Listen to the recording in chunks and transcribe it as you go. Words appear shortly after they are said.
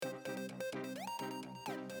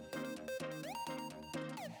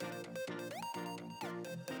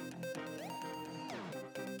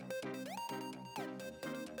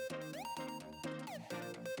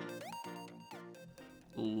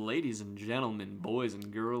Ladies and gentlemen, boys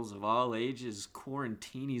and girls of all ages,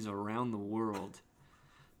 quarantinis around the world.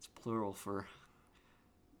 It's plural for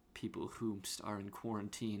people who are in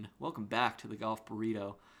quarantine. Welcome back to the Golf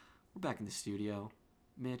Burrito. We're back in the studio.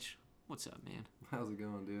 Mitch, what's up, man? How's it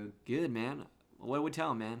going, dude? Good, man. What do we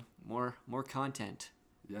tell 'em, man? More content.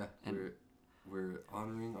 Yeah, and we're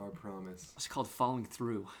honoring our promise. It's called following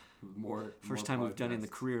through. First time we've done in the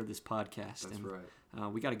career of this podcast. That's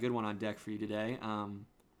right. We got a good one on deck for you today.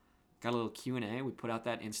 Got a little Q&A. We put out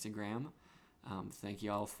that Instagram. Thank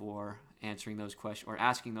you all for answering those questions or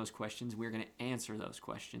asking those questions. We're going to answer those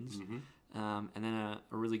questions. Mm-hmm. And then a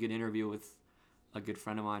really good interview with a good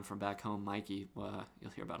friend of mine from back home, Mikey.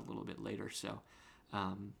 You'll hear about it a little bit later. So,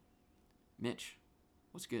 Mitch,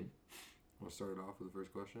 what's good? Want to start it off with the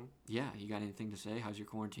first question? Yeah, you got anything to say? How's your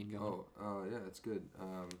quarantine going? Yeah, it's good.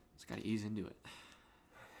 Just got to ease into it.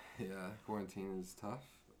 Yeah, quarantine is tough.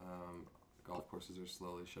 Golf courses are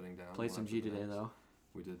slowly shutting down. Played some G today, though.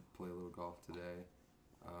 We did play a little golf today.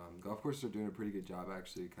 Golf courses are doing a pretty good job,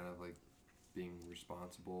 actually, kind of like being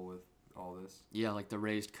responsible with all this. Yeah, like the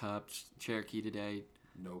raised cups, Cherokee today.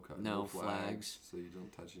 No flags. So you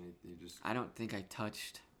don't touch anything. You just. I don't think I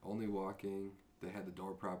touched. Only walking. They had the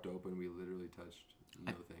door propped open. We literally touched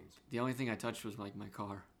no things. The only thing I touched was like my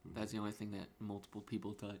car. Mm-hmm. That's the only thing that multiple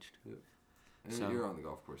people touched. Yep. And you're on the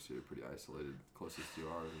golf course, so you're pretty isolated. Closest you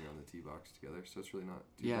are when you're on the tee box together, so it's really not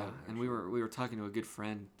too bad. Yeah, actually. and we were talking to a good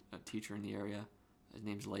friend, a teacher in the area. His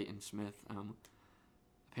name's Leighton Smith.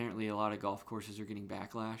 Apparently, a lot of golf courses are getting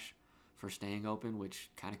backlash for staying open,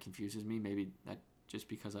 which kind of confuses me. Maybe that just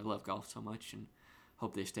because I love golf so much and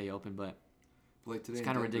hope they stay open, but like today it's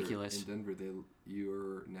kind of ridiculous. In Denver,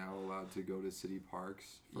 you're now allowed to go to city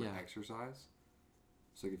parks for exercise.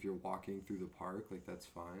 So like if you're walking through the park, like that's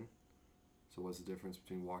fine. So what's the difference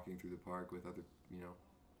between walking through the park with other, you're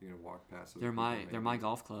going to walk past other people? They're my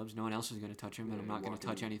golf clubs. No one else is going to touch them, and I'm not going to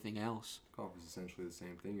touch anything else. Golf is essentially the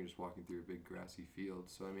same thing. You're just walking through a big grassy field.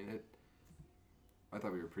 So, I mean, I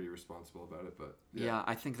thought we were pretty responsible about it, but... Yeah,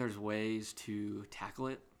 I think there's ways to tackle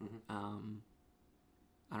it. Mm-hmm.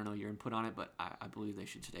 I don't know your input on it, but I believe they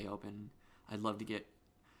should stay open. I'd love to get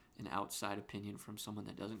an outside opinion from someone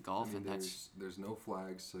that doesn't golf, and there's no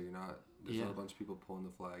flags, so there's not a bunch of people pulling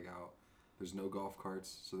the flag out. There's no golf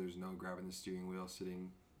carts, so there's no grabbing the steering wheel, sitting,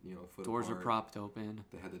 a foot Doors apart. are propped open.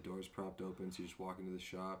 They had the doors propped open, so you just walk into the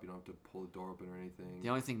shop. You don't have to pull the door open or anything. The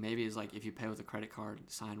only thing maybe is like if you pay with a credit card,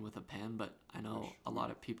 sign with a pen, but I know a lot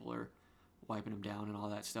of people are wiping them down and all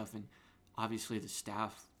that stuff, and obviously the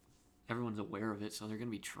staff, everyone's aware of it, so they're going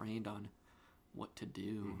to be trained on what to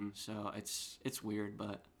do. Mm-hmm. So it's weird,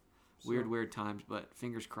 but weird times, but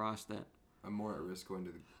fingers crossed that... I'm more at risk going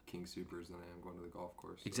to the King Supers than I am going to the golf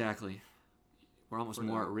course. So. Exactly. We're almost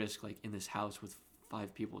more at risk, like in this house with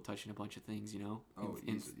 5 people touching a bunch of things,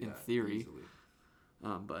 in theory. Easily.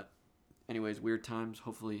 But anyways, weird times.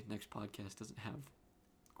 Hopefully next podcast doesn't have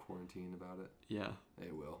quarantine about it. Yeah.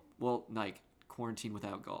 It will. Well, like quarantine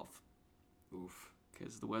without golf. Oof.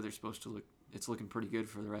 Because the weather's supposed to it's looking pretty good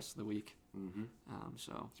for the rest of the week. Mm-hmm.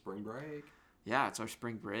 So. Spring break. Yeah, it's our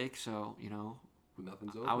spring break, so,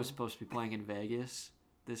 Nothing's open. I was supposed to be playing in Vegas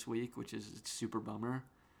this week, which is a super bummer.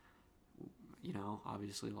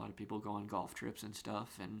 Obviously a lot of people go on golf trips and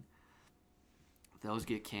stuff, and those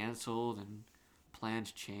get canceled and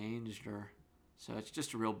plans changed, so it's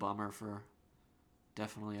just a real bummer for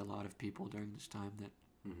definitely a lot of people during this time that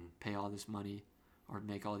pay all this money or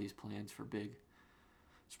make all these plans for big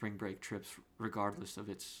spring break trips, regardless of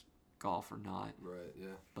it's golf or not. Right,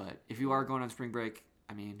 yeah. But if you are going on spring break,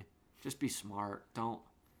 I mean, just be smart. Don't,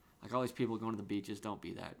 like all these people going to the beaches, don't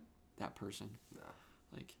be that person. Nah.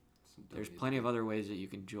 Like, there's plenty of other ways that you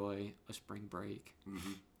can enjoy a spring break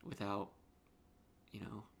without,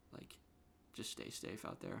 just stay safe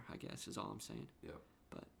out there, I guess, is all I'm saying. Yeah.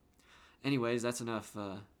 But anyways, that's enough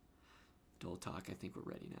dull talk. I think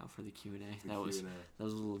we're ready now for the Q&A. That was a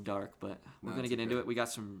little dark, but we're going to get into it. We got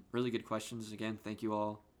some really good questions. Again, thank you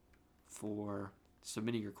all for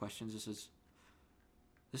submitting your questions.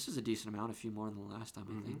 This is a decent amount, a few more than the last time,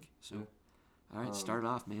 I think. So. Yeah. All right, start it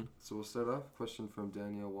off, man. So we'll start off. Question from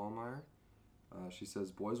Danielle Wallmeyer. She says,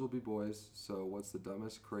 boys will be boys, so what's the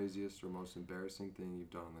dumbest, craziest, or most embarrassing thing you've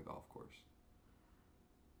done on the golf course?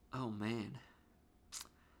 Oh, man.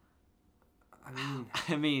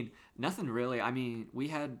 I mean, nothing really. I mean, we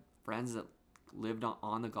had friends that lived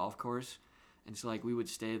on the golf course, and so, we would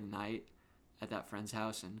stay the night at that friend's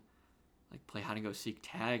house and, play hide-and-go-seek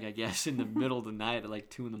tag, I guess, in the middle of the night at,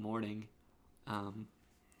 2 a.m.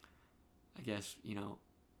 I guess,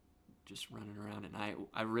 just running around at night.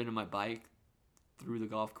 I've ridden my bike through the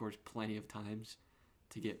golf course plenty of times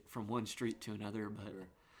to get from one street to another. But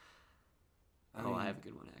Sure. I have a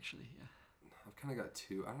good one actually. Yeah. I've kind of got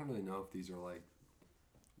two. I don't really know if these are like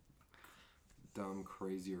dumb,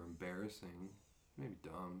 crazy, or embarrassing. Maybe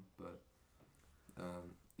dumb, but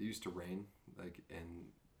it used to rain, it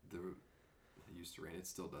used to rain. It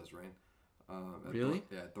still does rain. Really?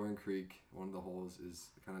 At Thorn Creek, one of the holes is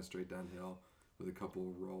kind of straight downhill with a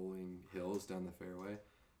couple rolling hills down the fairway.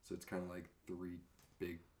 So it's kind of like 3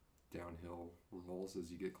 big downhill rolls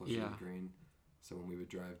as you get closer to the green. So when we would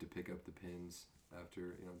drive to pick up the pins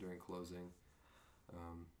after, during closing,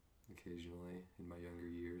 occasionally in my younger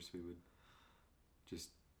years, we would just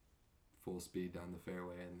full speed down the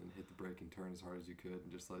fairway and then hit the brake and turn as hard as you could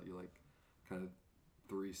and just let you like kind of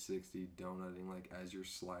 360 donutting like as you're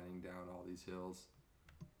sliding down all these hills.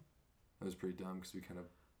 That was pretty dumb because we kind of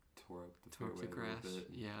tore up the fairway a little bit.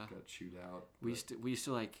 Yeah, got chewed out. We used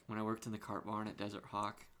to like when I worked in the cart barn at Desert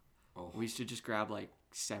Hawk. Oh. We used to just grab like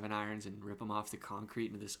 7-irons and rip them off the concrete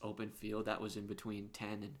into this open field that was in between 10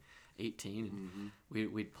 and 18. And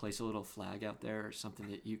we'd place a little flag out there or something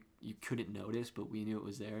that you couldn't notice, but we knew it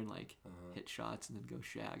was there and like hit shots and then go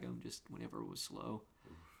shag them just whenever it was slow.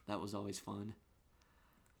 Oof. That was always fun.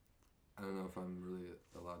 I don't know if I'm really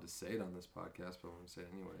allowed to say it on this podcast, but I'm going to say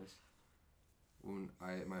it anyways.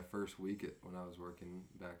 My first week when I was working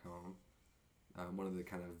back home, one of the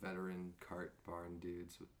kind of veteran cart barn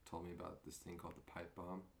dudes told me about this thing called the pipe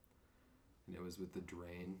bomb. And it was with the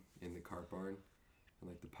drain in the cart barn and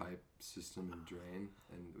like the pipe system and drain.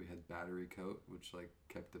 And we had battery coat, which like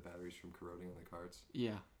kept the batteries from corroding on the carts.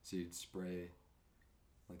 Yeah. So you'd spray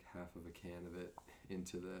like half of a can of it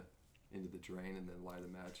into the drain and then light a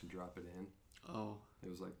match and drop it in. Oh. It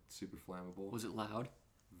was like super flammable. Was it loud?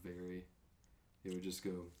 Very. It would just go,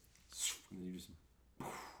 and then you just,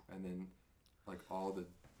 and then like all the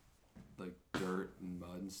like dirt and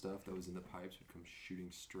mud and stuff that was in the pipes would come shooting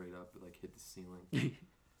straight up and like hit the ceiling.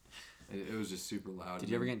 And it was just super loud. Did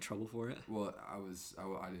you ever get in trouble for it? Well,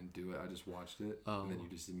 I didn't do it. I just watched it. Oh. And then you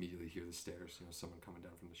just immediately hear the stairs. Someone coming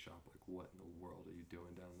down from the shop. Like, what in the world are you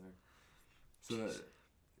doing down there? So,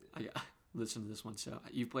 listen to this one. So,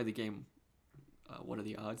 you've played the game. What are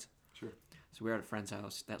the odds? Sure. So we were at a friend's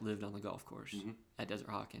house that lived on the golf course at Desert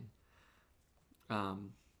Hawk.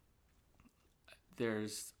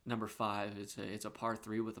 There's number 5. It's a par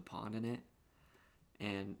 3 with a pond in it,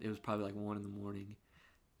 and it was probably like 1 a.m.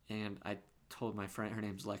 And I told my friend, her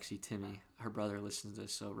name's Lexi Timmy. Her brother listens to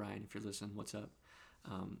this, so Ryan, if you're listening, what's up?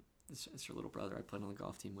 It's her little brother I played on the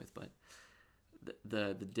golf team with. But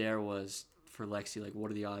the dare was for Lexi, like,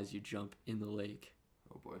 what are the odds you jump in the lake?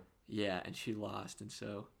 Oh boy. Yeah, and she lost, and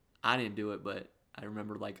so I didn't do it, but I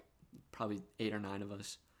remember like probably 8 or 9 of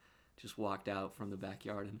us just walked out from the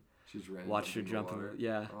backyard and watched her jump in the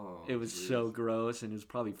yeah. Oh, it was so gross, and it was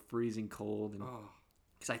probably freezing cold, and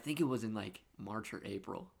because I think it was in like March or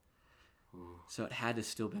April. Ooh. So it had to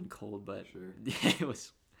still been cold, but sure. Yeah, that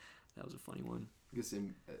was a funny one. I guess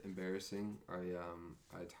embarrassing.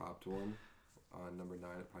 I topped one on number 9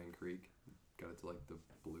 at Pine Creek. Got it to like the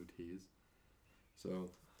blue tees. So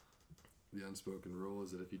the unspoken rule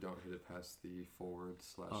is that if you don't hit it past the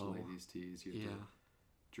forward/ladies tees, you have to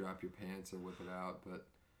drop your pants or whip it out. But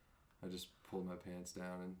I just pulled my pants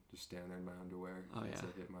down and just stand there in my underwear. Oh yeah. As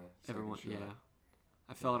I hit my Everyone, shot. Yeah.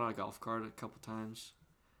 I fell out on a golf cart a couple times.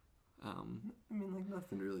 I mean, like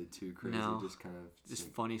nothing really too crazy. No, just kind of just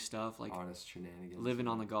funny stuff, like honest shenanigans. Living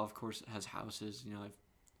on the golf course has houses. I've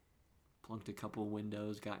plunked a couple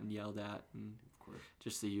windows, gotten yelled at, and of course,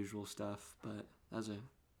 just the usual stuff. But that was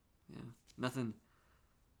nothing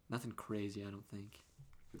crazy. I don't think.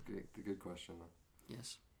 Good question though.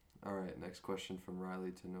 Yes. All right, next question from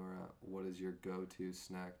Riley Tenora. What is your go-to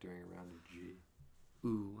snack during a round of G?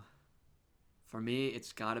 Ooh, for me,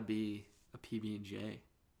 it's got to be a PB&J.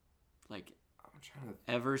 Like,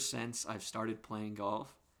 ever since I've started playing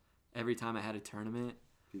golf, every time I had a tournament,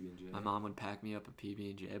 PB&J. My mom would pack me up a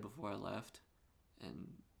PB&J before I left, and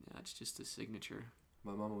it's just a signature.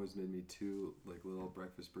 My mom always made me 2 like little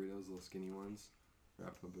breakfast burritos, little skinny ones,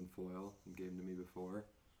 wrapped them up in foil, and gave them to me before.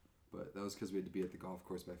 But that was because we had to be at the golf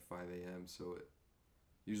course by 5 a.m., so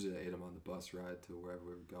usually I ate them on the bus ride to wherever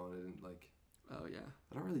we were going. I didn't like... Oh, yeah.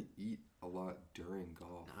 I don't really eat a lot during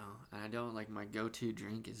golf. No, and I don't, like, my go-to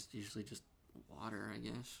drink is usually just water, I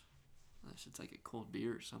guess. Unless it's like a cold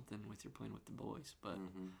beer or something with you're playing with the boys. But,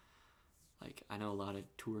 like, I know a lot of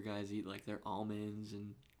tour guys eat, like, their almonds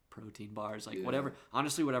and protein bars. Like, whatever.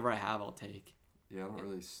 Honestly, whatever I have, I'll take. Yeah, I don't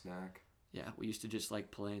really snack. Yeah, we used to just, like,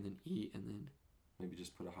 play and then eat and then... Maybe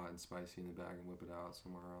just put a hot and spicy in the bag and whip it out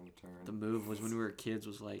somewhere around the turn. The move was when we were kids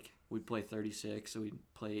was like we'd play 36, so we'd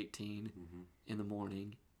play 18 in the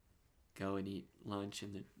morning, go and eat lunch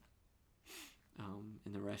in the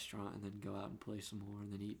restaurant, and then go out and play some more,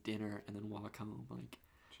 and then eat dinner, and then walk home. Like,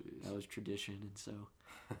 Jeez. that was tradition, and so,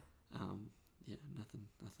 yeah, nothing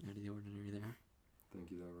out of the ordinary there.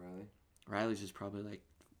 Thank you, though, Riley. Riley's is probably like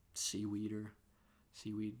seaweed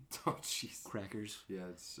Oh, jeez. crackers. Yeah,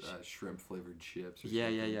 it's shrimp flavored chips. Or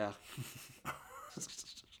Yeah.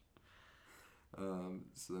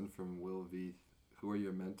 So then from Will V, who are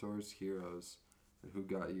your mentors, heroes, and who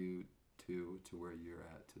got you to where you're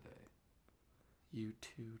at today? You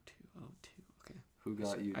two. Okay. Who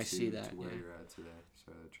got you I see that, to where yeah. you're at today?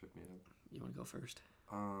 Sorry, that tripped me up. You want to go first?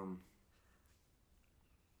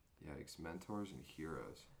 Yikes, mentors and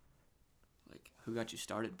heroes. Like, who got you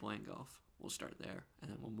started playing golf? We'll start there, and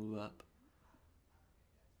then we'll move up.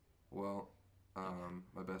 Well,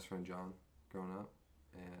 my best friend John, growing up,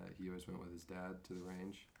 he always went with his dad to the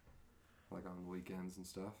range, like on weekends and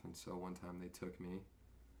stuff. And so one time they took me,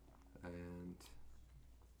 and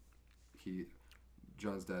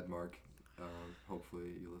John's dad, Mark,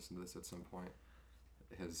 hopefully you listen to this at some point,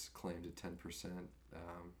 has claimed a 10%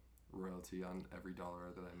 royalty on every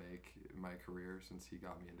dollar that I make in my career since he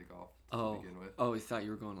got me into golf to begin with. Oh, I thought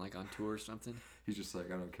you were going like on tour or something. He's just like,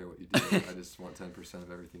 I don't care what you do. I just want 10% of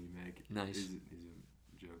everything you make. Nice. He's a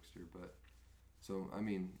jokester, but so I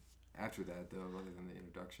mean, after that though, other than the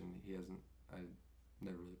introduction, I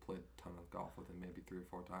never really played a ton of golf with him, maybe 3 or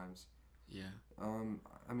 4 times. Yeah.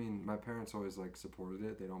 I mean, my parents always like supported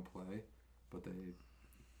it. They don't play, but they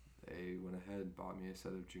went ahead and bought me a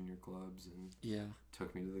set of junior clubs and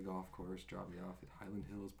took me to the golf course, dropped me off at Highland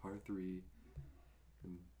Hills Par 3,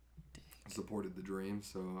 and supported the dream.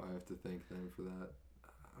 So I have to thank them for that.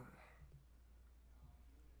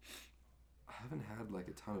 I haven't had like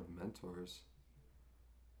a ton of mentors.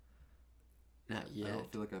 Not yet. I don't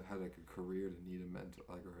feel like I've had like a career to need a mentor,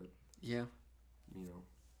 like, or yeah,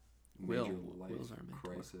 major Will's life our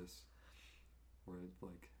mentor. crisis where I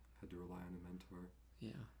like had to rely on a mentor.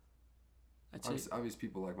 Yeah. Obvious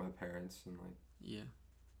people like my parents and like. Yeah.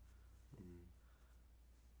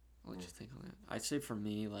 I'll let you think on that. I'd say for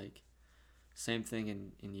me, like, same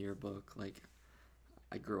thing in yearbook. Like,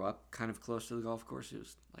 I grew up kind of close to the golf course. It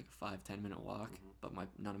was like a 5-10 minute walk, but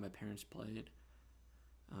none of my parents played.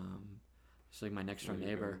 So like my next door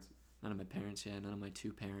neighbor, none of my parents, none of my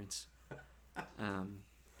 2 parents.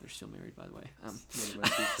 They're still married, by the way. None of my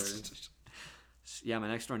 2 parents. Yeah, my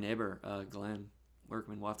next door neighbor, Glenn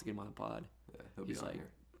Workman. We'll have to get him on the pod. Yeah, he'll be on like here.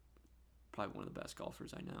 Probably one of the best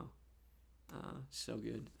golfers I know. So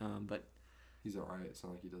good. But he's all right. It's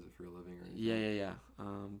not like he does it for a living or anything. Yeah.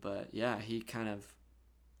 But yeah, he kind of.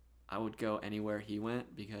 I would go anywhere he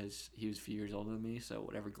went because he was a few years older than me. So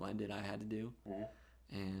whatever Glenn did, I had to do. Mm-hmm.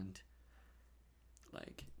 And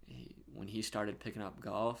like when he started picking up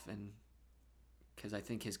golf, and because I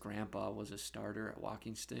think his grandpa was a starter at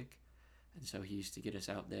Walking Stick, and so he used to get us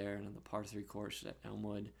out there and on the par 3 course at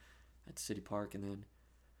Elmwood, at City Park, and then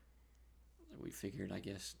we figured, I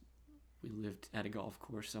guess, we lived at a golf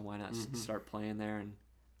course, so why not start playing there? And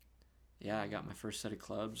yeah, I got my first set of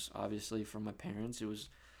clubs, obviously, from my parents.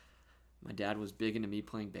 My dad was big into me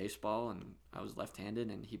playing baseball, and I was left-handed,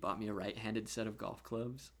 and he bought me a right-handed set of golf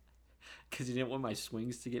clubs because he didn't want my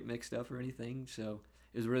swings to get mixed up or anything. So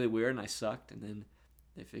it was really weird, and I sucked. And then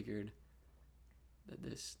they figured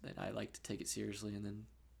that I like to take it seriously, and then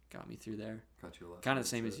got me through there. Got you a lot. Kind of the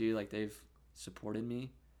same as you. Like, they've supported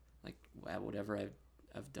me, like, at whatever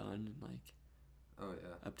I've done, like. Oh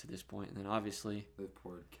yeah. Up to this point, and then obviously they've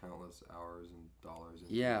poured countless hours and dollars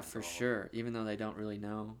into for golf. Sure. Even though they don't really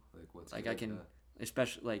know, like what's like good, I can,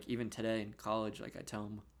 especially like even today in college, like I tell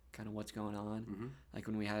them kind of what's going on. Mm-hmm. Like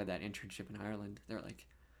when we had that internship in Ireland, they're like,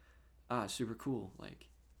 super cool. Like,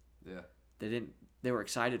 yeah, they were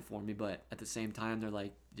excited for me, but at the same time, they're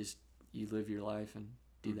like, just you live your life and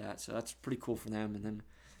do that. So that's pretty cool for them. And then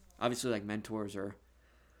obviously like mentors are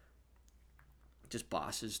just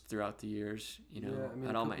bosses throughout the years,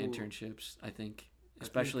 at all my internships, I think,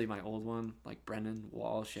 especially my old one, like Brendan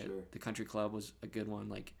Walsh at the country club was a good one,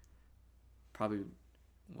 like probably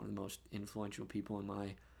one of the most influential people in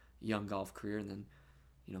my young golf career. And then,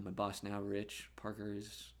 my boss now, Rich Parker,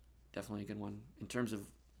 is definitely a good one in terms of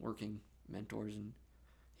working mentors and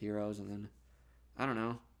heroes. And then, I don't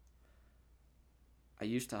know, I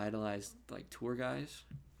used to idolize like tour guys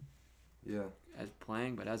as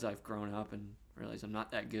playing, but as I've grown up and realize I'm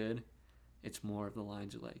not that good, it's more of the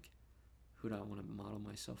lines of like, who do I want to model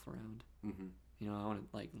myself around? Mm-hmm. I want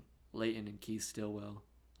to like Leighton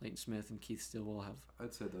Smith and Keith Stillwell have.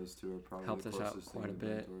 I'd say those 2 are probably helped us out quite a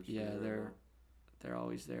bit. Yeah, they're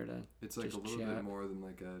always there to. It's like just a little chat. bit more than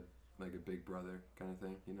like a big brother kind of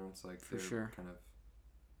thing. It's like for they're sure. kind of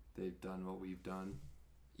they've done what we've done.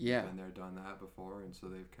 Yeah. Been there, done that before, and so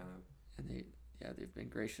they've kind of. And they've been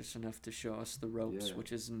gracious enough to show us the ropes,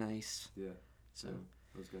 which is nice. Yeah. So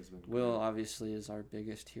those guys have been. Will great. obviously is our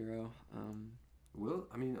biggest hero.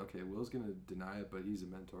 Will's gonna deny it, but he's a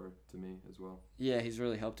mentor to me as well. Yeah, he's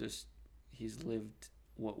really helped us. He's lived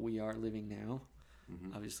what we are living now.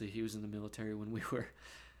 Mm-hmm. Obviously, he was in the military when we were.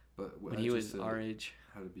 But when he was our age.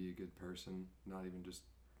 How to be a good person, not even just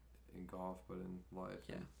in golf, but in life.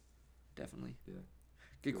 Yeah, definitely. Yeah.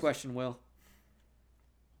 Good question, Will.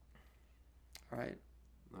 All right.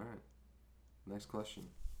 Next question.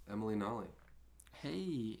 Emily Nolly.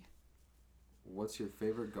 Hey. What's your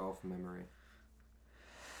favorite golf memory?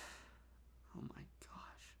 Oh my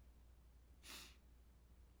gosh.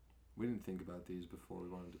 We didn't think about these before. We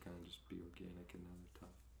wanted to kind of just be organic, and now they're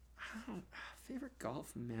tough. Favorite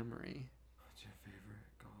golf memory. What's your favorite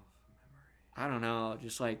golf memory? I don't know.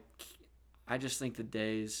 I just think the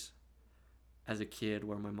days as a kid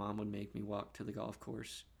where my mom would make me walk to the golf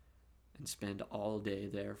course and spend all day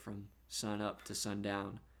there from sun up to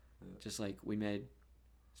sundown. Yeah. Just like we made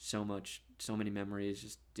so many memories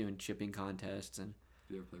just doing chipping contests and.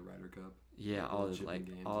 Do you ever play Ryder Cup? Yeah, stuff?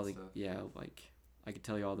 I could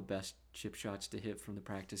tell you all the best chip shots to hit from the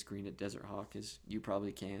practice green at Desert Hawk, as you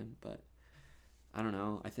probably can, but I don't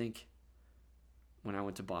know. I think when I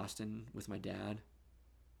went to Boston with my dad,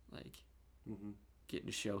 getting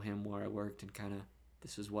to show him where I worked and kind of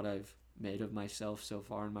this is what I've made of myself so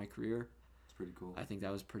far in my career. It's pretty cool. I think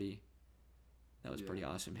that was pretty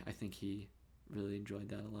awesome. I think he really enjoyed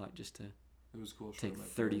that a lot, just to it was cool. Take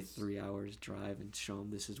 33 hours drive and show them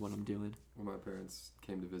this is what I'm doing. When my parents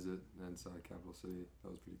came to visit inside Capital City,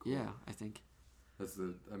 that was pretty cool. Yeah, I think that's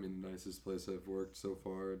the nicest place I've worked so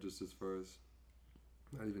far. Just as far as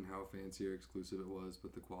not even how fancy or exclusive it was,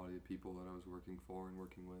 but the quality of people that I was working for and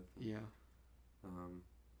working with. Yeah.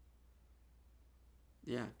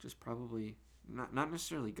 Yeah, just probably not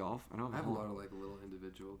necessarily golf. I have a lot of little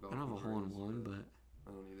individual golf. I don't have a hole in one, but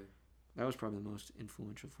I don't either. That was probably the most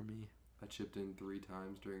influential for me. I chipped in 3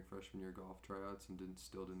 times during freshman year golf tryouts and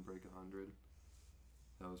still didn't break 100.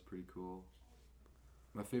 That was pretty cool.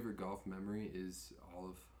 My favorite golf memory is all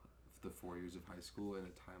of the 4 years of high school and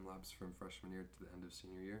a time lapse from freshman year to the end of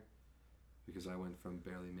senior year. Because I went from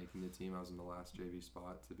barely making the team, I was in the last JV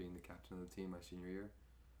spot, to being the captain of the team my senior year.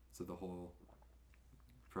 So the whole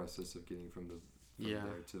process of getting from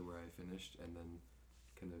there to where I finished, and then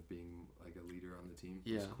kind of being like a leader on the team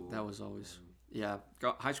was cool. That was always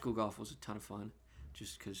high school golf was a ton of fun,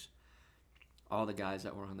 just because all the guys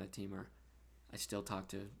that were on that team I still talk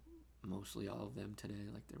to mostly all of them today.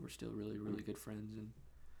 Like, they were still really, really good friends, and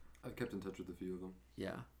I've kept in touch with a few of them.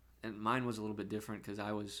 Yeah, and mine was a little bit different because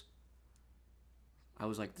I was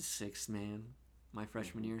like the 6th man my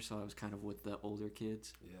freshman year, so I was kind of with the older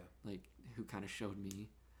kids. Yeah, like who kind of showed me.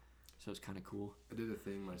 So it's kind of cool. I did a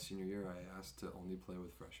thing my senior year. I asked to only play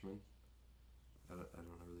with freshmen. I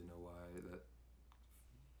don't really know why that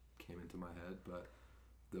came into my head, but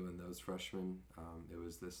when those freshmen, it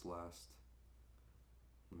was this last.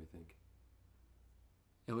 Let me think.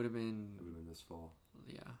 It would have been this fall.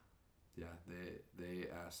 Yeah. Yeah, they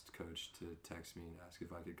asked Coach to text me and ask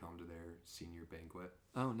if I could come to their senior banquet.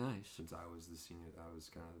 Oh, nice. Since I was the senior, I was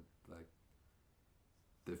kind of like.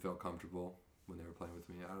 They felt comfortable when they were playing with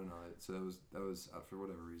me. I don't know. So that was for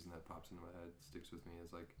whatever reason that pops into my head, sticks with me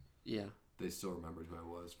as like. Yeah. They still remembered who I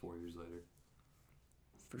was 4 years later.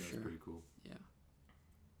 For sure. That's pretty cool. Yeah.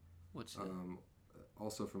 What's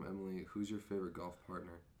also from Emily, who's your favorite golf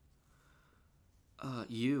partner?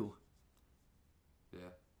 You. Yeah.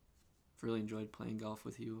 I've really enjoyed playing golf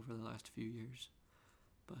with you over the last few years.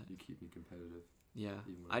 But you keep me competitive. Yeah.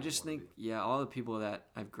 I just think all the people that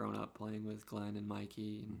I've grown up playing with, Glenn and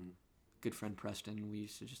Mikey and good friend Preston, we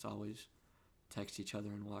used to just always text each other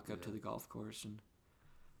and walk up to the golf course, and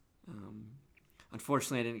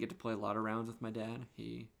unfortunately I didn't get to play a lot of rounds with my dad.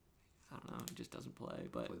 He just doesn't play,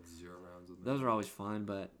 but played 0 rounds with those are always fun.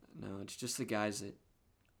 But no, it's just the guys that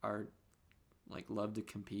are like love to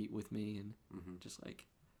compete with me and just like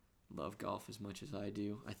love golf as much as I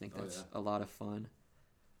do. I think that's a lot of fun.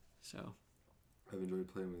 So I've enjoyed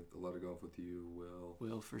playing with a lot of golf with you,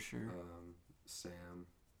 Will for sure. Sam.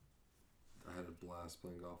 I had a blast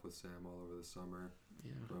playing golf with Sam all over the summer.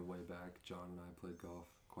 Yeah. Going way back, John and I played golf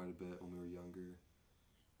quite a bit when we were younger.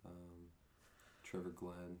 Trevor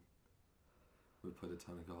Glenn. We played a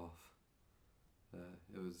ton of golf.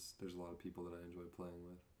 There's a lot of people that I enjoy playing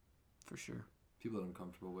with. For sure. People that I'm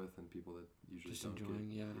comfortable with and people that usually just don't enjoying,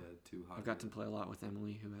 get too hot. I've got to play a lot with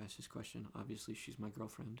Emily, who asked this question. Obviously, she's my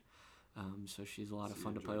girlfriend. So she's a lot of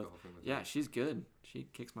fun to play with. Yeah, she's good. She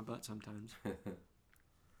kicks my butt sometimes.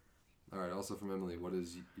 All right. Also from Emily, what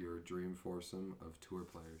is your dream foursome of tour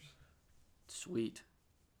players? Sweet.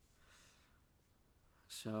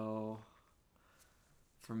 So,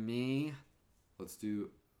 for me, let's do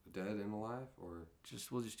dead and alive, or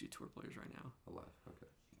we'll just do tour players right now. Alive.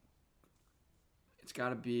 Okay. It's got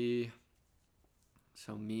to be.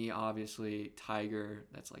 So me, obviously, Tiger.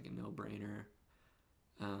 That's like a no-brainer.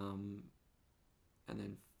 And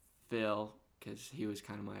then Phil, because he was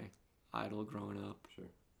kind of my idol growing up. Sure.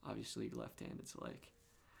 Obviously, left-handed, so like,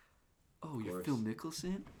 oh, Of you're course. Phil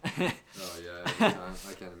Mickelson? Oh, yeah, every time.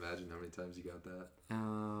 I can't imagine how many times you got that.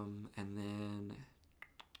 And then,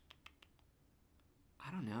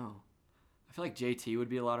 I don't know. I feel like JT would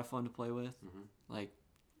be a lot of fun to play with. Mm-hmm. Like,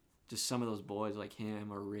 just some of those boys like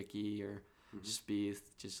him or Ricky or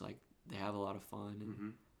Spieth, just like, they have a lot of fun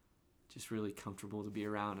and just really comfortable to be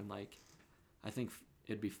around. And like, I think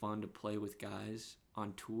it'd be fun to play with guys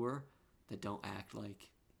on tour that don't act like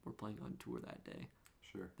we're playing on tour that day.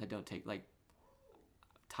 Sure. That don't take, like,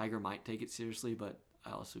 Tiger might take it seriously, but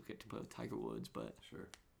I also get to play with Tiger Woods, but sure.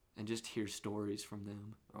 And just hear stories from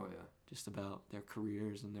them. Oh yeah. Just about their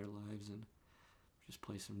careers and their lives, and just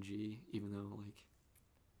play some G, even though like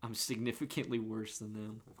I'm significantly worse than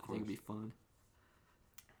them. Of course. I think it'd be fun.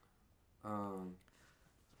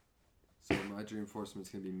 So my dream foursome is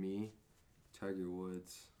gonna be me, Tiger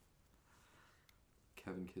Woods,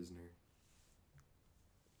 Kevin Kisner,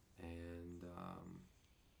 and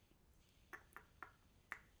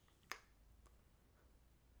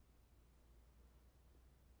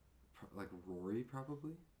like Rory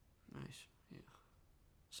probably. Nice, yeah.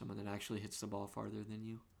 Someone that actually hits the ball farther than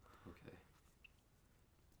you. Okay.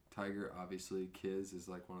 Tiger, obviously. Kiz is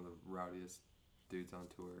like one of the rowdiest dudes on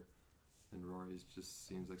tour, and Rory just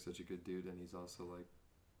seems like such a good dude, and he's also like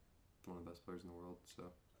one of the best players in the world. So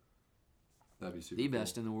that'd be super. The cool.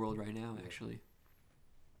 best in the world right now, actually.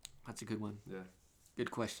 That's a good one. Yeah.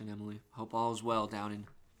 Good question, Emily. Hope all is well down in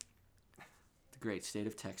the great state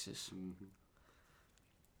of Texas. Mm-hmm.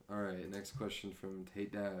 All right, next question from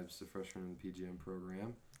Tate Dabbs, a freshman in the PGM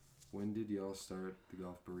program. When did y'all start the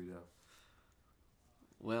golf burrito?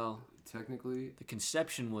 Well, technically, the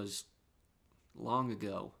conception was long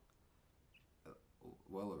ago.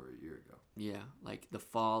 Well over a year ago. Yeah, like the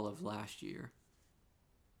fall of last year.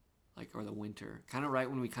 Like, or the winter. Kind of right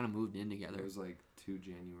when we kind of moved in together. It was like 2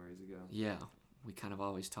 Januaries ago. Yeah, we kind of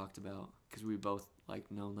always talked about, because we both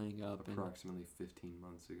like no laying up. Approximately 15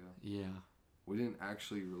 months ago. Yeah. We didn't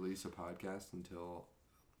actually release a podcast until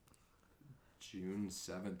June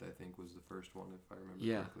 7th, I think, was the first one, if I remember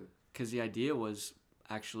correctly. Yeah, because the idea was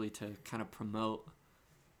actually to kind of promote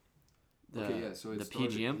the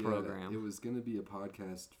PGM program. It was going to be a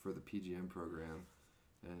podcast for the PGM program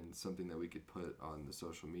and something that we could put on the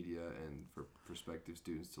social media and for prospective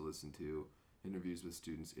students to listen to, interviews with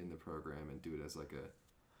students in the program, and do it as like a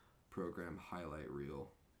program highlight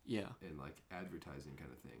reel. Yeah. And like advertising kind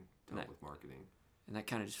of thing to help with marketing. And that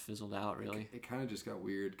kind of just fizzled out, really. It kind of just got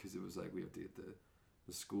weird because it was like we have to get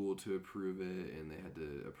the school to approve it, and they had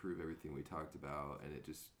to approve everything we talked about, and it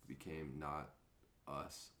just became not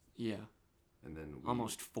us. Yeah. And then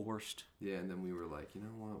almost forced. Yeah, and then we were like, you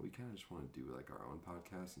know what? We kind of just want to do like our own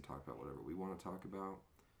podcast and talk about whatever we want to talk about.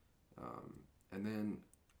 And then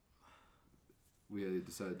we had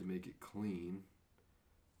decided to make it clean.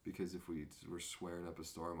 Because if we were swearing up a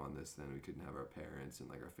storm on this, then we couldn't have our parents and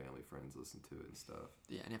like our family friends listen to it and stuff.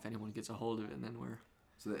 Yeah, and if anyone gets a hold of it, then we're...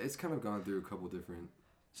 So it's kind of gone through a couple different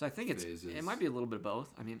So I think phases. it might be a little bit of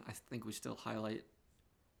both. I mean, I think we still highlight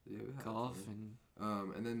golf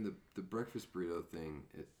and then the breakfast burrito thing.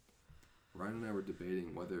 Ryan and I were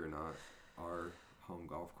debating whether or not our home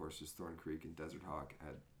golf courses, Thorn Creek and Desert Hawk,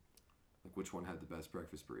 had like which one had the best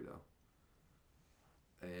breakfast burrito.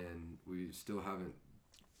 And we still haven't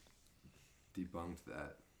debunked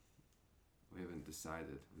that. We haven't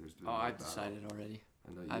decided. I've decided already.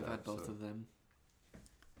 I know you I've had both of them.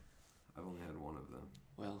 I've only had one of them.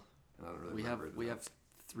 Well, and I don't really we have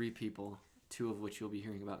 3 people, 2 of which you'll be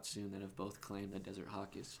hearing about soon, that have both claimed that Desert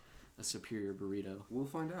Hawk is a superior burrito. We'll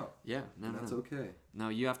find out. Yeah, that's okay. No,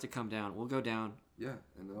 you have to come down. We'll go down. Yeah,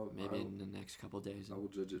 and maybe in the next couple of days. I will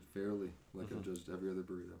judge it fairly, like I've judged every other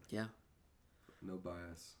burrito. Yeah. No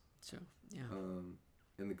bias. So yeah.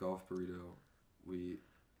 In the golf burrito,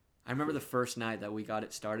 I remember the first night that we got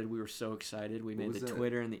it started. We were so excited. We made the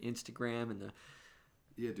Twitter and the Instagram and the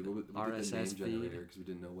we RSS did the name feed. generator because we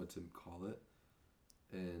didn't know what to call it,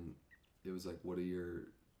 and it was like, what are your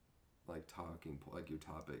like your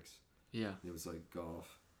topics? Yeah. And it was like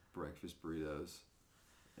golf, breakfast burritos,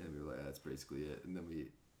 and we were like, that's basically it. And then we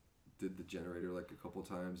did the generator like a couple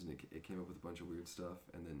times, and it came up with a bunch of weird stuff,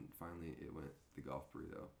 and then finally it went the golf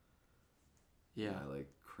burrito. Yeah. And I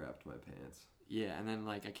like crapped my pants. Yeah, and then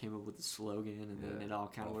like I came up with the slogan, and then it all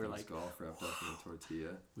kind of were like golf wrapped up in a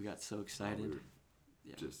tortilla. We got so excited.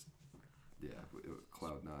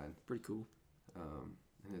 Cloud 9. Pretty cool.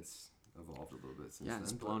 And it's evolved a little bit since then. Yeah,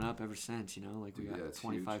 it's blown up ever since. You know, like we got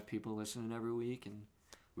 25 people listening every week, and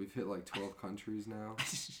we've hit like 12 countries now.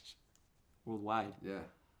 Worldwide. Yeah.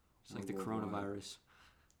 It's like the coronavirus.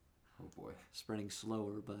 Oh boy. Spreading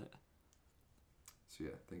slower, but. So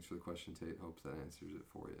yeah, thanks for the question, Tate. Hope that answers it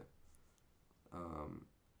for you.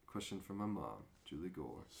 Question from my mom, Julie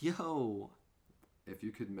Gore. Yo! If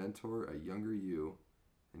you could mentor a younger you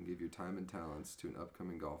and give your time and talents to an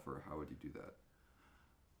upcoming golfer, how would you do that?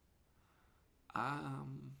 I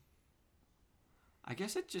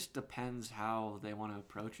guess it just depends how they want to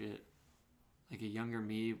approach it. Like a younger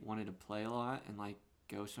me wanted to play a lot and like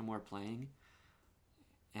go somewhere playing.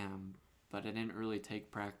 But I didn't really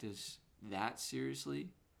take practice that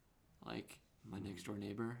seriously. Like my next door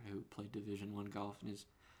neighbor who played Division I golf and is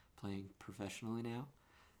playing professionally now.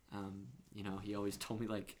 You know, he always told me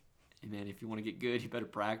like, hey man, if you want to get good, you better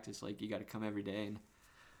practice. Like you got to come every day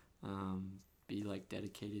and be like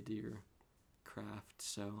dedicated to your craft.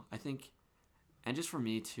 So I think, and just for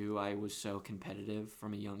me too, I was so competitive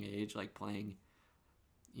from a young age, like playing,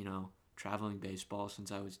 you know, traveling baseball since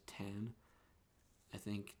I was 10. I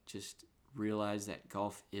think just realize that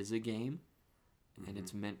golf is a game and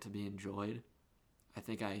it's meant to be enjoyed. I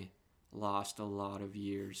think I lost a lot of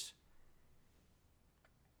years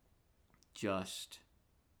just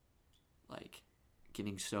like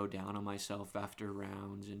getting so down on myself after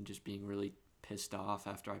rounds and just being really pissed off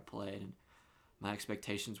after I played, and my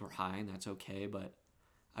expectations were high, and that's okay, but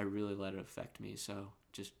I really let it affect me. So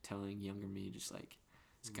just telling younger me, just like,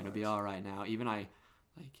 it's gonna be all right now. Even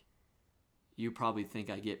you probably think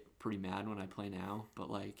I get pretty mad when I play now, but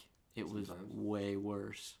like it was way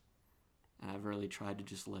worse, and I've really tried to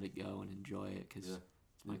just let it go and enjoy it, because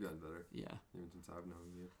you've gotten better. Yeah, even since I've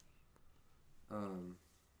known you.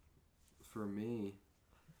 For me,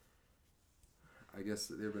 I guess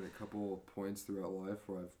there have been a couple points throughout life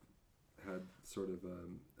where I've had sort of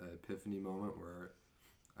an epiphany moment where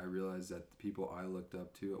I realized that the people I looked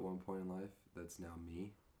up to at one point in life, that's now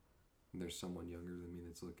me. And there's someone younger than me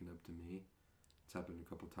that's looking up to me. It's happened a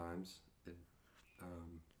couple times.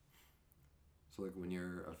 So like when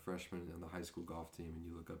you're a freshman on the high school golf team and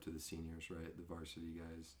you look up to the seniors, right, the varsity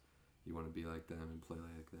guys, you want to be like them and play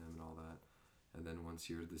like them and all that. And then once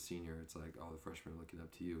you're the senior, it's like all the freshmen are looking up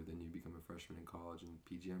to you. Then you become a freshman in college and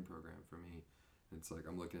PGM program for me. And it's like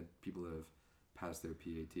I'm looking at people that have passed their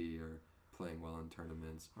PAT or playing well in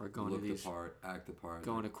tournaments, or going look to these, the part, act the part,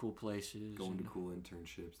 going to cool places, going to cool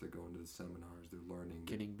internships. They're going to the seminars. They're learning,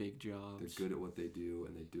 getting big jobs. They're good at what they do,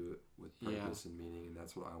 and they do it with purpose and meaning. And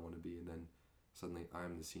that's what I want to be. And then suddenly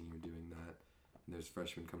I'm the senior doing that, and there's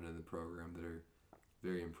freshmen coming into the program that are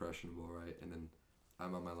very impressionable, right? And then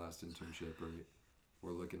I'm on my last internship, right?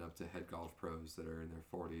 We're looking up to head golf pros that are in their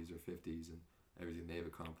 40s or 50s and everything they've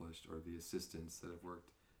accomplished, or the assistants that have worked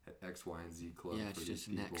at X, Y, and Z club. Yeah, it's just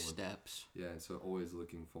next steps. Yeah, and so always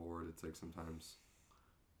looking forward. It's like sometimes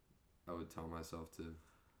I would tell myself to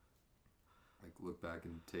like look back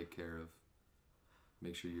and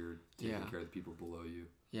make sure you're taking care of the people below you.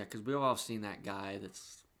 Yeah, because we've all seen that guy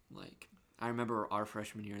that's like, I remember our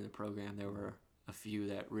freshman year in the program, there were a few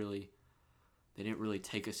that really, they didn't really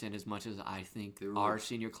take us in as much as I think our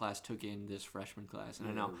senior class took in this freshman class. And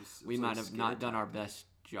I know we might have not done our best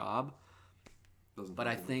job, but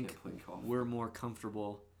I think we're more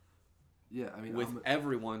comfortable with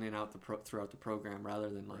everyone throughout the program, rather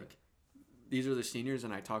than like, these are the seniors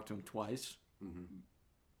and I talked to them twice. Mm-hmm.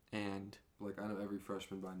 And like I know every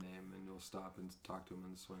freshman by name, and you'll stop and talk to them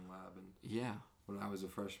in the swing lab. And when I was a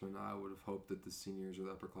freshman, I would have hoped that the seniors or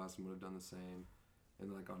the upperclassmen would have done the same,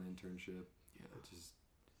 and like on internship.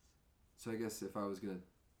 So I guess if I was gonna,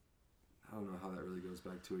 I don't know how that really goes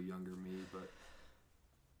back to a younger me, but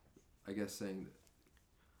I guess saying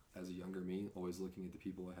that as a younger me, always looking at the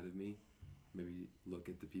people ahead of me, maybe look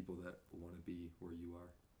at the people that want to be where you are.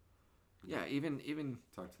 Yeah, even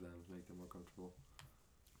talk to them, make them more comfortable.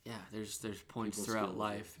 Yeah, there's points throughout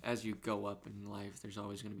life. As you go up in life, there's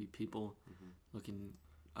always going to be people looking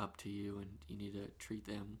up to you, and you need to treat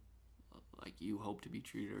them like you hope to be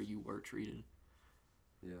treated or you were treated.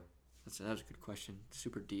 Yeah. That was a good question.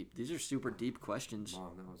 Super deep. These are super deep questions.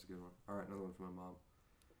 Mom, that was a good one. All right, another one from my mom.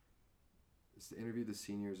 It's to interview the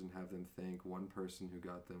seniors and have them thank one person who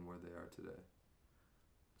got them where they are today.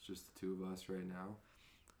 It's just the two of us right now.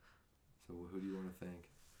 So who do you want to thank?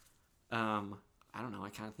 I don't know. I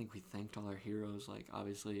kind of think we thanked all our heroes. Like,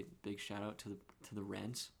 obviously, big shout out to the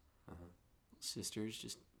Rents sisters.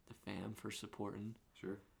 Just the fam for supporting.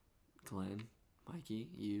 Sure. Glenn, Mikey,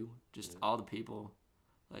 you, just all the people.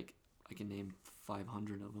 Like, I can name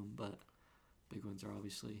 500 of them, but big ones are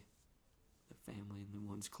obviously the family and the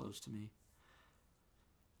ones close to me.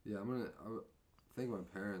 Yeah, I thank my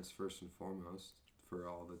parents first and foremost for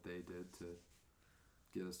all that they did to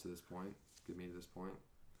get us to this point, get me to this point.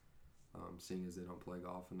 Seeing as they don't play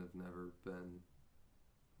golf and have never been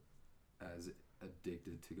as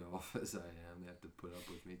addicted to golf as I am, they have to put up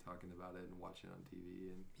with me talking about it and watching it on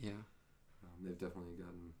TV, and they've definitely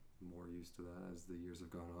gotten more used to that as the years have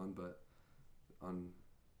gone on. But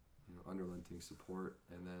unrelenting support,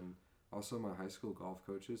 and then also my high school golf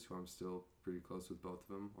coaches, who I'm still pretty close with, both of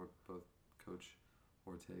them, or both Coach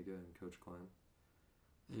Ortega and Coach Glenn.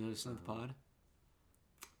 They listen to the pod?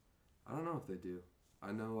 I don't know if they do.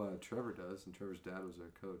 I know Trevor does, and Trevor's dad was our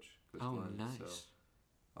coach, Coach Glenn. Nice. So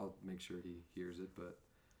I'll make sure he hears it. But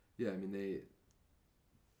yeah, I mean,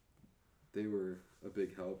 they were a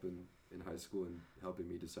big help in high school in helping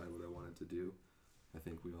me decide what I wanted to do. I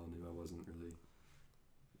think we all knew I wasn't really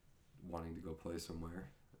wanting to go play somewhere.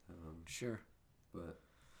 Sure. But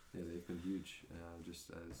yeah, they've been huge. Just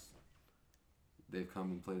as they've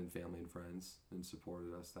come and played in family and friends and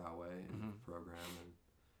supported us that way in the program, and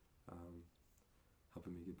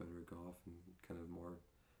helping me get better at golf, and kind of more,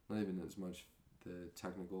 not even as much the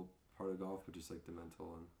technical part of golf, but just like the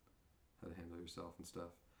mental and how to handle yourself and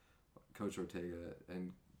stuff. Coach Ortega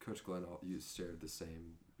and Coach Glenn shared the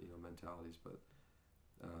same mentalities, but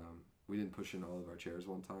we didn't push in all of our chairs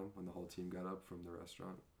one time when the whole team got up from the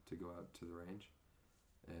restaurant to go out to the range.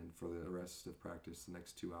 And for the rest of practice, the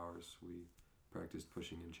next 2 hours, we practiced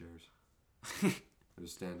pushing in chairs. It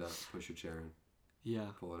was stand up, push your chair in. Yeah.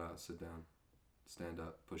 Pull it out, sit down. Stand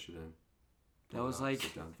up, push it in. That was like...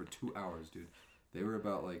 Sit down for 2 hours, dude. They were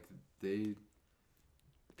about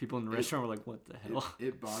People in the restaurant were like, what the hell?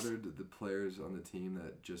 It bothered the players on the team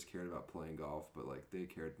that just cared about playing golf, but they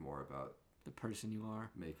cared more about the person you are.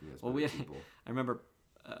 Making us better people. I remember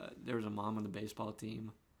there was a mom on the baseball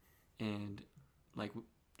team, and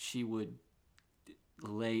she would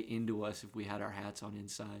lay into us if we had our hats on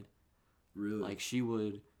inside. Really? She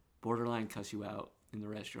would borderline cuss you out in the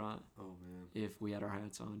restaurant. Oh, man. If we had our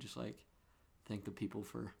hats on, just thank the people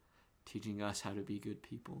for teaching us how to be good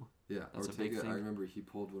people. Yeah, that's Ortega, a big thing. I remember he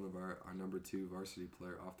pulled one of our number 2 varsity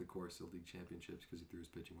player off the course at league championships because he threw his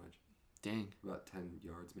pitching wedge. Dang. About 10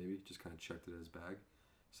 yards maybe. Just kind of checked it in his bag.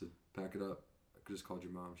 Said, pack it up. I just called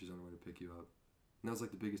your mom. She's on her way to pick you up. And that was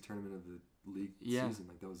the biggest tournament of the league season.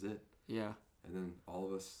 That was it. Yeah. And then all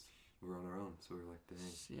of us were on our own. So we were like, dang.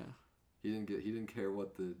 Yeah. He didn't care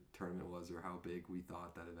what the tournament was or how big we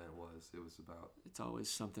thought that event was. It was about... It's always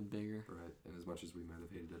something bigger. Right. And as much as we might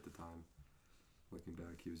have hated at the time, looking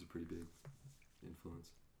back, he was a pretty big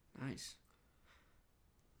influence. Nice.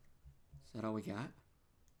 Is that all we got?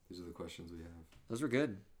 These are the questions we have. Those were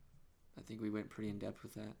good. I think we went pretty in depth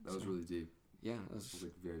with that. That was really deep. Yeah. It was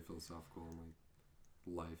very philosophical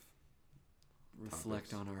and life.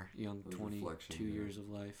 Reflect topics. On our young 22 years of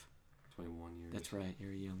life. 21 years. That's right.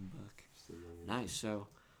 You're a young buck. Still young. Nice. So,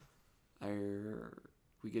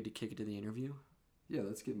 we good to kick it to the interview? Yeah,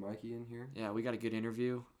 let's get Mikey in here. Yeah, we got a good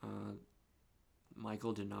interview.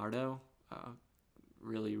 Michael DiNardo,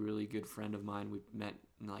 really, really good friend of mine. We met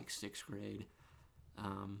in 6th grade.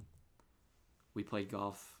 We played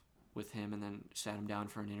golf with him and then sat him down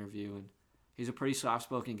for an interview. And he's a pretty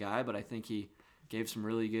soft-spoken guy, but I think he gave some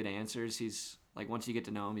really good answers. He's once you get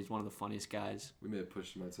to know him, he's one of the funniest guys. We may have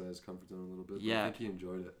pushed him outside his comfort zone a little bit, but yeah. I think he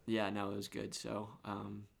enjoyed it. Yeah, no, it was good. So,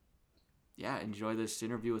 enjoy this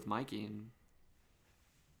interview with Mikey. And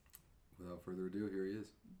without further ado, here he is.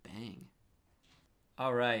 Bang.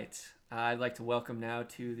 All right. I'd like to welcome now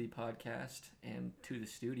to the podcast and to the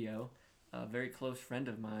studio a very close friend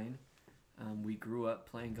of mine. We grew up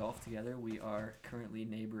playing golf together. We are currently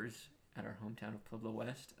neighbors at our hometown of Pueblo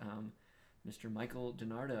West. Mr. Michael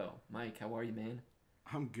DiNardo. Mike, how are you, man?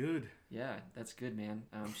 I'm good. Yeah, that's good, man.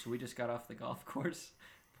 So we just got off the golf course,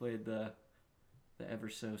 played the ever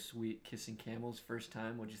so sweet Kissing Camels first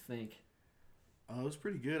time. What'd you think? It was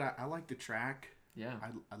pretty good. I like the track. Yeah.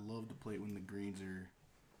 I love to play when the greens are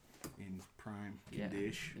in prime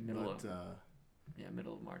condition. Middle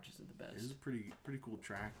of March is the best. It was a pretty cool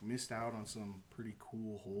track. Missed out on some pretty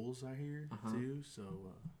cool holes I hear too. So.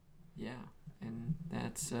 Yeah, and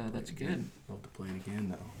that's good. Love to play it again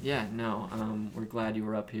though. Yeah, no, we're glad you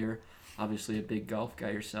were up here. Obviously a big golf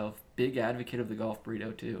guy yourself. Big advocate of the golf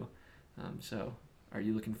burrito too. So are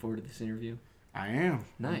you looking forward to this interview? I am.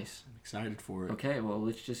 Nice. I'm excited for it. Okay, well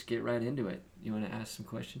let's just get right into it. You want to ask some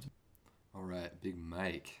questions? All right, Big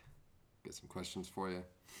Mike. Got some questions for you.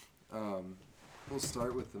 We'll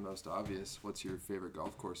start with the most obvious. What's your favorite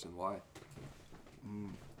golf course and why?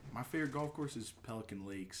 My favorite golf course is Pelican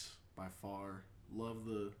Lakes by far. Love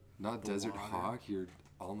the Not the Desert water. Hawk, your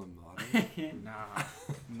alma mater. Nah,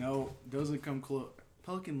 no, doesn't come close.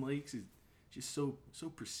 Pelican Lakes is just so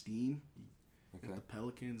pristine. Okay. The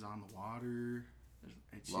pelicans on the water.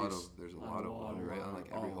 It's There's a lot of water, right? On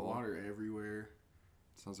like every hole. Water everywhere.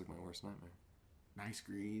 Sounds like my worst nightmare. Nice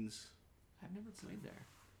greens. I've never played there.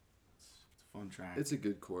 It's a fun track. It's a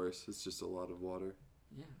good course. It's just a lot of water.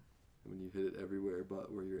 Yeah. When you hit it everywhere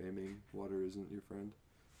but where you're aiming, water isn't your friend.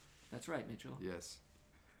 That's right, Mitchell. Yes.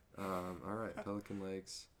 All right, Pelican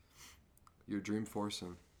Lakes. Your dream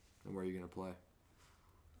foursome, and where are you gonna play?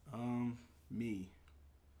 Me.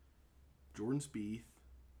 Jordan Spieth,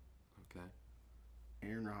 Okay.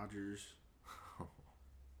 Aaron Rodgers,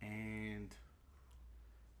 and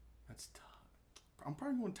that's tough. I'm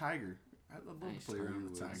probably going Tiger. I'd love Nice. to play around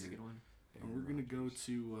with That's a Tiger. good one. And we're gonna go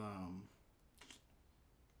to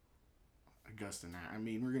Augusta now. I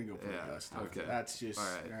mean, we're gonna go play Augusta. Okay. That's just. All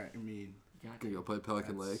right. I mean, Gonna go play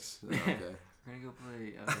Pelican That's- Lakes. Okay. We're gonna go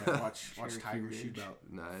play. watch Cherokee Tiger Ridge. shoot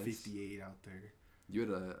about Nice. 58 out there. You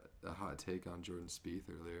had a hot take on Jordan Spieth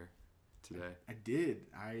earlier today. I did.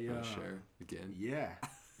 Wanna share again? Yeah.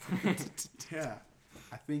 Yeah.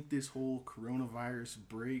 I think this whole coronavirus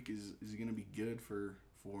break is gonna be good for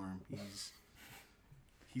him.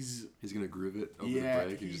 He's He's gonna groove it over Yeah, the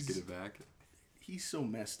break and just get he's- it back. he's so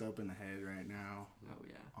messed up in the head right now. Oh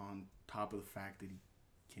yeah. On top of the fact that he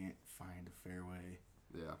can't find a fairway.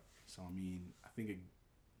 Yeah. So I mean, I think a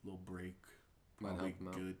little break Might probably help him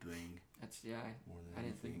out. a good thing. That's More than I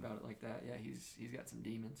didn't think anything. about it like that. Yeah, he's got some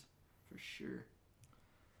demons, for sure.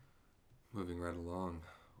 Moving right along.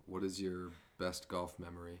 What is your best golf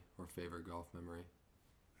memory or favorite golf memory?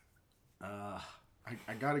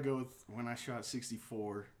 I gotta go with when I shot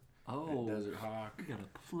 64 Oh, at Desert Hawk. we got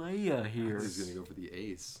a player here. He's gonna go for the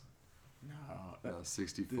ace. No,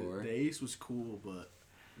 64. the ace was cool, but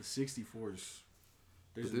the 64 is.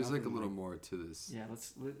 But there's like a nothing little more to this. Yeah,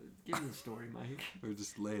 give me the story, Mike. Or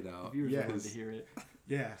just lay it out. The viewers Yeah. wanted to hear it.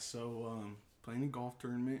 Yeah, so playing a golf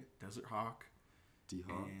tournament, Desert Hawk,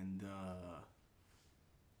 D-Hawk. and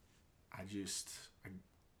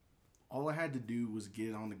all I had to do was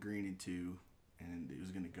get on the green in 2, and it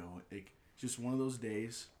was gonna go. Like, just one of those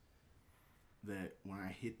days that when I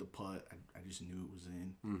hit the putt, I just knew it was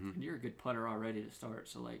in. Mm-hmm. And you're a good putter already to start,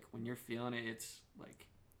 so like when you're feeling it, it's like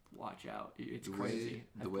watch out. It's The crazy. way,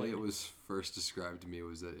 the way it was first described to me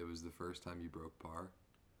was that it was the first time you broke par.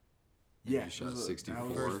 And Yeah, you shot it was 64.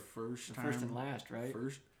 That was the first the time. first and last, right?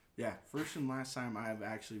 First and last time I've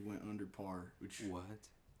actually went under par, which What?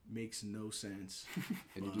 makes no sense.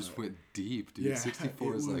 And you just But- went deep, dude. Yeah,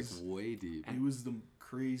 64 it is like was- way deep. It was the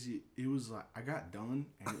crazy. It was like I got done,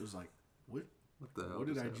 and it was like, what? What the hell? What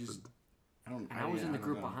did I happened? just? I don't. And I was in the don't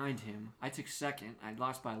group know. behind him. I took second. I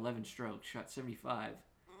lost by 11 strokes, shot 75.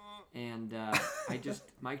 And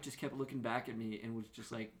Mike just kept looking back at me and was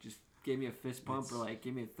just gave me a fist pump or like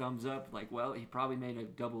gave me a thumbs up. Like, well, he probably made a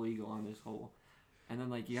double eagle on this hole. And then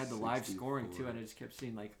like you had the live scoring too, 64. and I just kept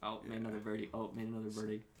seeing like, oh, made another birdie. Oh, made another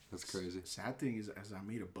birdie. That's crazy. Sad thing is, as I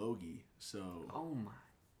made a bogey, so Oh my!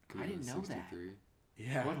 Could've I didn't been know that. 63.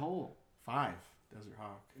 yeah. What hole? 5 Desert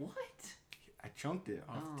Hawk. What? I chunked it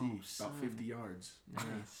off Oh, the tee, son. about 50 yards.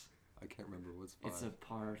 Nice. I can't remember what's 5. It's a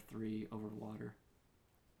par 3 over water.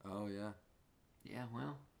 Oh, yeah. Yeah,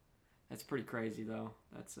 well, that's pretty crazy though.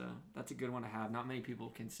 That's a good one to have. Not many people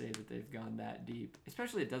can say that they've gone that deep,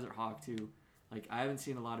 especially at Desert Hawk too. Like I haven't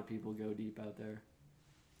seen a lot of people go deep out there.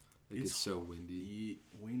 It gets so windy.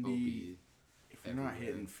 Windy. If you're not everywhere.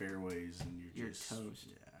 hitting fairways, and you're You're just toast.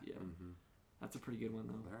 Yeah. Yeah, Mm-hmm. that's a pretty good one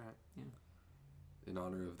though. All right. Yeah. In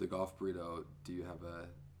honor of the golf burrito, do you have a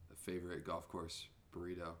favorite golf course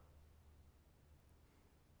burrito?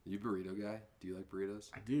 You burrito guy? Do you like burritos?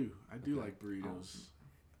 I do. I do Okay. like burritos.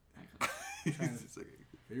 Actually, It's like,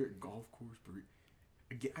 Favorite golf course burrito.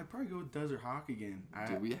 Again, I'd probably go with Desert Hawk again.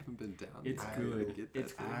 dude, we haven't been down. It's yet. good. We get that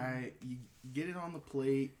It's thing. good. You get it on the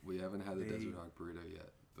plate. We haven't had the They- Desert Hawk burrito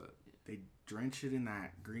yet, but They drench it in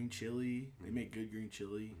that green chili. They make good green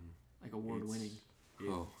chili. like award winning.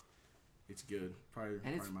 oh, It's good. Probably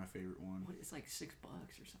it's- my favorite one. What? It's like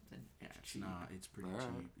 $6 or something. Yeah, It's it's cheap. not. It's pretty All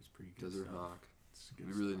right. cheap. It's pretty good Desert stuff. Hawk. It's good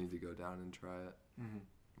We really stuff. need to go down and try it. Mm-hmm.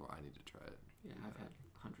 Well, I need to try it. Yeah, I've had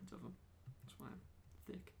hundreds of them. That's why I'm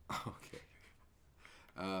thick. Okay.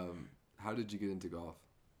 How did you get into golf?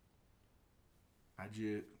 My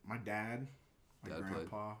dad, my Dad played.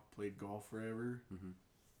 grandpa played golf forever. Mhm.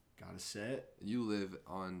 Got a set. You live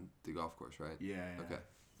on the golf course, right? Yeah. Okay.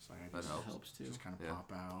 So I That just, helps. Helps too. just kind of Yeah.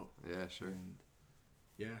 pop out. Yeah, sure. And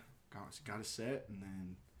yeah, got a set, and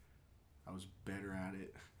then I was better at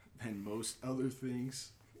it than most other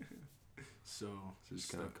things. So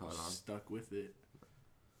just kind of caught on. Stuck with it.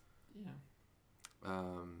 Yeah.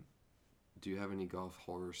 Do you have any golf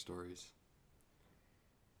horror stories?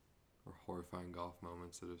 Or horrifying golf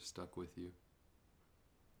moments that have stuck with you?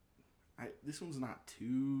 This one's not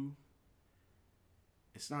too...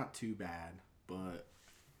 It's not too bad, but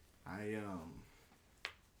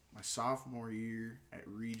my sophomore year at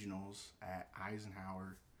regionals at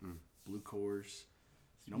Eisenhower, Blue Course,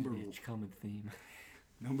 It's common theme.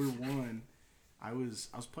 Number one, I was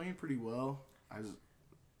playing pretty well. I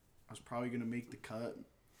was probably gonna make the cut.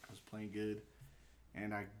 I was playing good,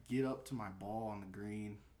 and I get up to my ball on the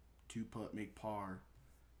green, 2-putt, make par,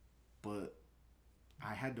 but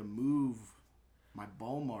I had to move my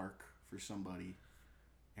ball mark for somebody,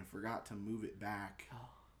 and forgot to move it back,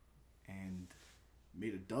 and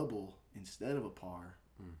made a double instead of a par,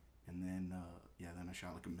 and then then I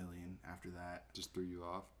shot like 1,000,000 after that. Just threw you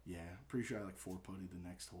off? Yeah, pretty sure I like 4-putted the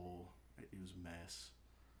next hole. It was a mess.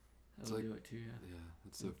 That'll do it too, yeah. Yeah,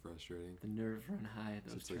 that's so frustrating. The nerves run high at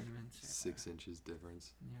those tournaments. Like 6 inches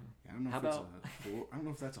difference. Yeah. I don't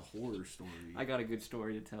know if that's a horror story. I got a good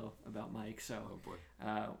story to tell about Mike. So, oh boy.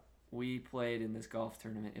 We played in this golf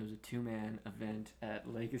tournament. It was a 2-man event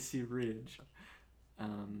at Legacy Ridge.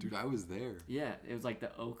 Dude, I was there. Yeah, it was like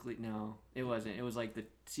the Oakley. No, it wasn't. It was like the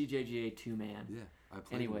CJGA 2-man. Yeah, I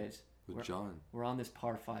played. Anyways, with John. We're on this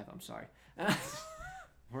par 5. I'm sorry.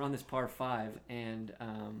 We're on this par 5, and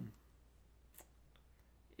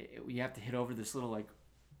you have to hit over this little like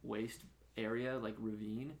waist area, like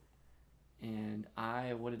ravine. And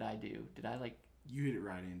what did I do? Did I like? You hit it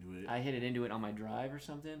right into it. I hit it into it on my drive or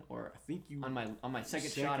something, or I think you on my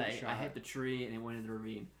second shot. I hit the tree and it went into the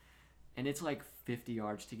ravine, and it's like 50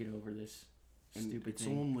 yards to get over this stupid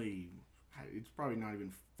thing. It's probably not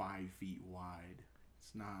even 5 feet wide.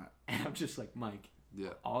 It's not. And I'm just like, Mike. Yeah.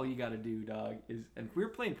 All you gotta do, dog, is, and we were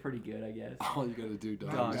playing pretty good, I guess. All you gotta do,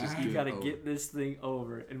 dog, is just you gotta get this thing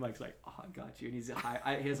over. And Mike's like, oh, I got you. And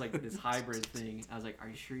he has like this hybrid thing. I was like, are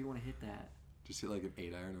you sure you want to hit that? Just hit like an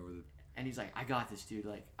 8-iron over the. And he's like, I got this, dude.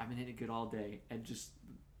 Like, I've been hitting it good all day. And just,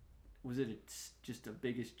 was it just the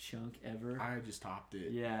biggest chunk ever? I just topped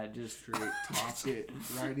it. Yeah, just straight topped it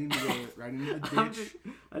right into the ditch.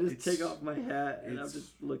 I just take off my hat and I'm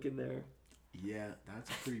just looking there. Yeah, that's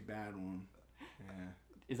a pretty bad one. Yeah.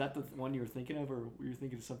 Is that the one you were thinking of, or were you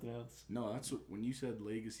thinking of something else? No, that's when you said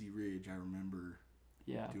Legacy Ridge, I remember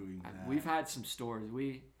doing that. We've had some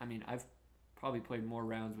stories. I've probably played more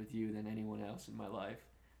rounds with you than anyone else in my life.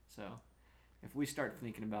 So if we start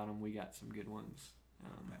thinking about them, we got some good ones.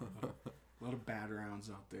 A lot of bad rounds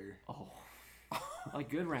out there. Oh, like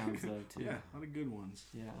good rounds though too. Yeah, a lot of good ones.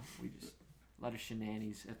 Yeah, a lot of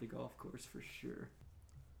shenanigans at the golf course for sure.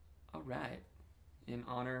 All right, in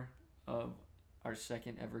honor of our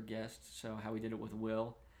second ever guest, so how we did it with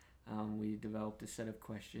Will, we developed a set of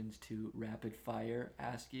questions to rapid fire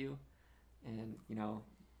ask you, and you know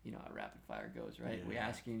how rapid fire goes, right? Yeah. We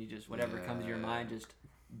ask you and you just whatever comes to your mind, just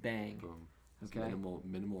bang. Boom. Okay.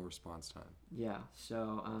 Minimal response time. Yeah.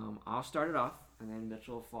 So I'll start it off, and then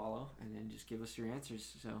Mitchell will follow, and then just give us your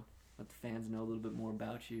answers. So let the fans know a little bit more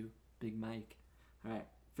about you, Big Mike. All right.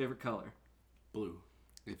 Favorite color? Blue.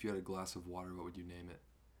 If you had a glass of water, what would you name it?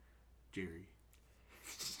 Jerry.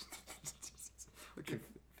 Okay.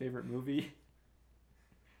 Favorite movie?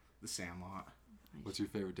 The Sandlot. Nice. What's your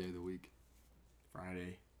favorite day of the week?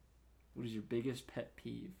 Friday. What is your biggest pet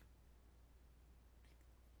peeve?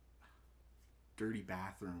 Dirty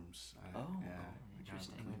bathrooms.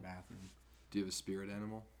 Interesting. Clean bathroom. Do you have a spirit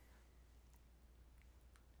animal?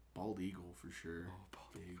 Bald eagle for sure. Oh,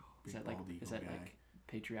 bald eagle. Is that like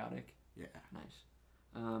patriotic? Yeah. Nice.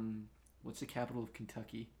 What's the capital of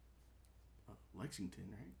Kentucky? Lexington,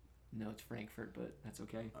 right? No, it's Frankfurt, but that's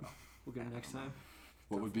okay. We'll get it next time.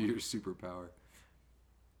 What would be your superpower?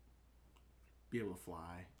 Be able to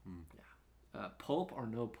fly. Yeah. Pulp or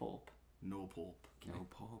no pulp? No pulp. Okay. No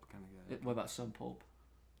pulp kind of guy. What about some pulp?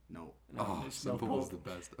 No. Some pulp is the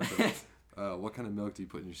best. Okay. What kind of milk do you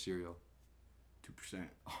put in your cereal? 2%.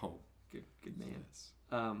 Oh, good man. Yes.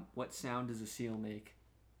 What sound does a seal make?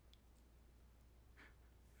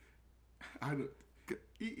 I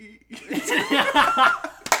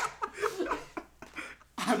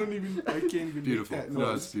can't even. Beautiful. Make that No,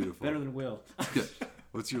 noise. it's beautiful. Better than Will.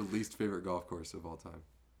 What's your least favorite golf course of all time?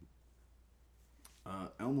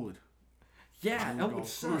 Elmwood. Yeah, Elmwood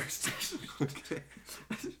sucks. Okay.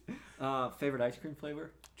 Favorite ice cream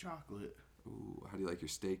flavor? Chocolate. Ooh, how do you like your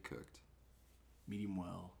steak cooked? Medium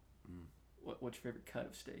well. What's your favorite cut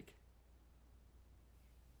of steak?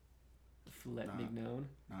 let me know.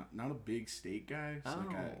 Not a big steak guy. So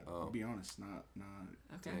Oh. I'll be honest, not.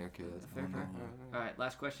 Okay. Okay, that's fair. All right,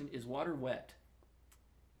 last question. Is water wet?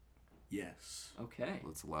 Yes. Okay.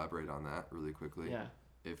 Let's elaborate on that really quickly. Yeah.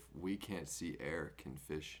 If we can't see air, can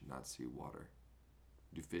fish not see water?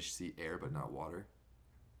 Do fish see air but not water?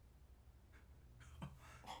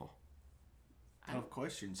 Oh. Tough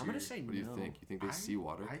questions. I'm here. gonna say no. What do you think? You think they see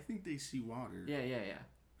water? I think they see water. Yeah. I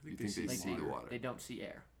You think they see the water? They don't see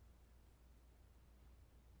air.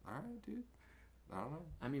 All right, dude. I don't know.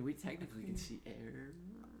 I mean, we technically can see air.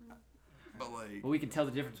 But like, Well, we can tell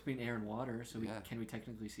the difference between air and water. So Yeah. can we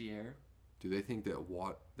technically see air? do they think that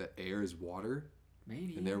that air is water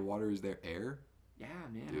Maybe. and their water is their air? Yeah,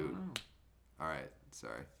 man. I Dude. don't know. All right,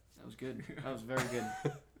 sorry. That was good. That was very good.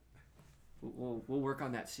 We'll work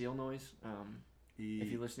on that seal noise.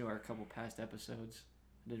 If you listen to our couple past episodes,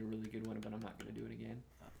 I did a really good one, but I'm not gonna do it again.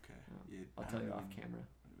 Okay. I'll tell you off camera.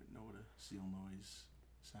 I don't even know what a seal noise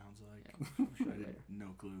sounds like. Yeah, I'll show you later. No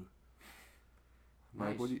clue.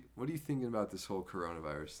 Mike, Nice. what are you thinking about this whole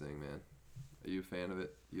coronavirus thing, man? Are you a fan of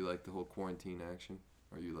it? You like the whole quarantine action,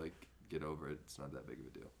 or you like get over it? It's not that big of a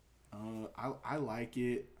deal. I like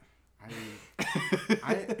it.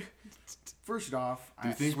 I first off, Do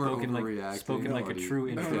you think we're overreacting? Spoken like a true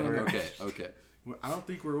introvert. Okay. I don't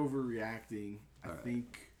think we're overreacting. I All right.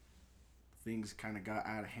 think things kind of got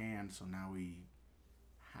out of hand, so now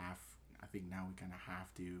I think now we kind of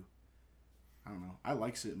have to. I don't know. I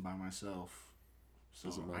like sitting by myself, so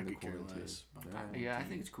Doesn't I mind the could care quarantine. less. About the Yeah. Yeah, I quarantine.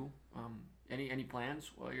 think it's cool. Any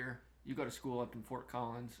plans while you go to school up in Fort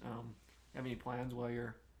Collins? Have any plans while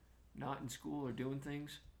you're not in school or doing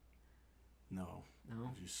things? No,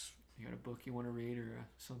 No. just You got a book you want to read or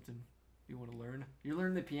something you want to learn? You're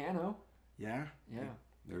learning the piano. yeah. Yeah.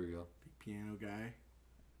 There we go. Big piano guy.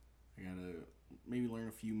 I gotta maybe learn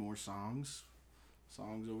a few more songs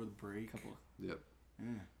over the break. Couple. Yep. Yeah.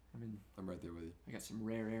 I mean, I'm right there with you. I got some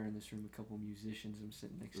rare air in this room. A couple musicians I'm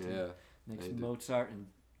sitting next to. Yeah. Next I to do. Mozart and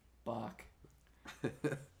Bach.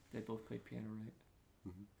 They both played piano, right?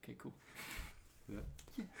 Mhm. Okay, cool.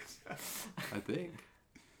 I think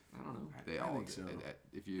I don't know. they I all think did. so.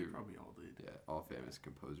 If They you, probably all did. yeah, all famous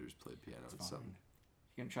composers played piano It's in fine. something.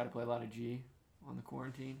 You gonna try to play a lot of G on the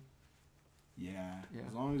quarantine? Yeah. Yeah.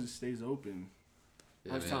 As long as it stays open.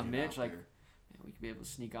 Yeah, I was man. telling Get Mitch, out like, there. man, we could be able to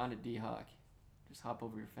sneak on to D-Hawk. Just hop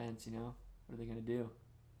over your fence, you know? What are they gonna do?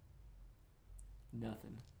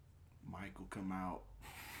 Nothing. Mike will come out.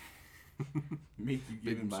 Make you give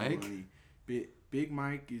Big him Mike? some money. Big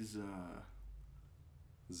Mike is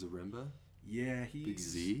Zarimba? yeah, Big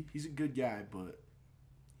Z? he's a good guy, but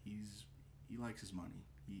he likes his money.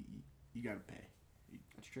 You gotta pay.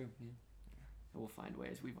 That's true. Yeah. We'll find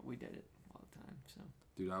ways. We did it all the time. So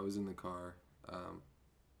Dude, I was in the car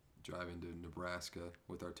driving to Nebraska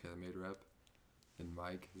with our TaylorMade rep, and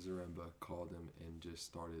Mike Zaremba called him and just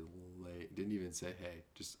started didn't even say hey,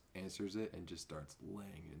 just answers it and just starts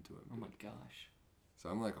laying into him. oh Dude. my gosh, So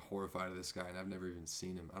I'm like horrified of this guy, and I've never even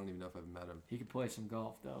seen him. I don't even know if I've met him. he could play some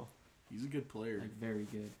golf though. He's a good player. Like very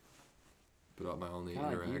good. But my only Kinda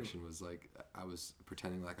like you. interaction was like I was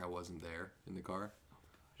pretending like I wasn't there in the car,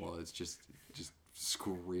 while it's just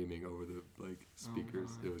screaming over the like speakers.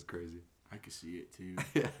 my. It was crazy. I could see it too.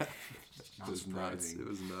 Yeah, Not it was nuts. surprising. It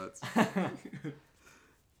was nuts.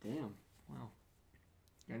 Damn. Wow.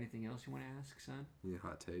 Got anything else you want to ask, son? Any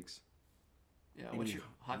hot takes? Yeah. What's Any- your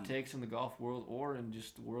hot takes in the golf world or in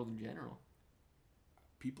just the world in general?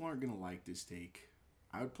 People aren't gonna like this take.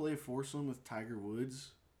 I would play a foursome with Tiger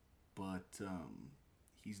Woods, but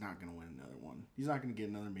he's not gonna win another one. He's not gonna get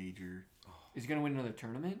another major. Is he gonna win another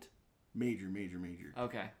tournament? Major.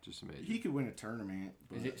 Okay. Just amazing. He could win a tournament,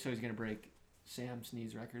 but Is it so? He's gonna break Sam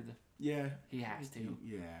Snead's record. yeah, He has to.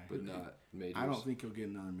 Yeah, but not majors. I don't think he'll get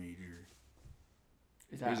another major.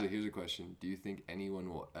 Is that Here's a question. Do you think anyone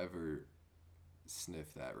will ever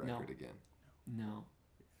sniff that record again? no?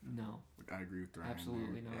 I agree with Ryan.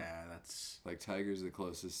 Absolutely there. not. Yeah, that's Like Tiger's the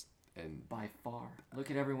closest, and By far.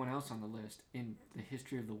 Look at everyone else on the list in the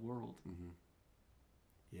history of the world.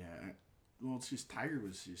 yeah. Well, it's just Tiger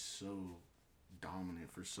was just so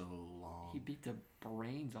dominant for so long. He beat the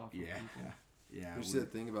brains off of yeah, people. yeah. there's we-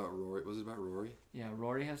 that thing about Rory. Was it about Rory? Yeah,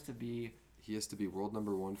 Rory has to be He has to be world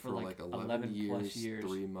number one for like 11 plus years, years.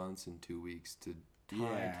 3 months, and 2 weeks to tied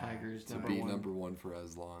Yeah, Tiger's to number be one. number one for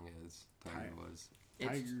as long as Tiger was.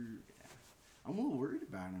 Tiger. It's- Yeah. I'm a little worried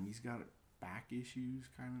about him. He's got back issues,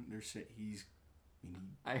 kind of. They're saying he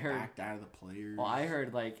I heard. backed out of the players. Well, I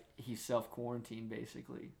heard like he self-quarantined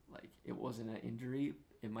basically. Like it wasn't an injury.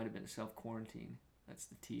 It might have been a self-quarantine. That's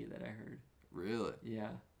the tea that I heard. Really? Yeah.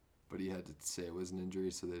 But he had to say it was an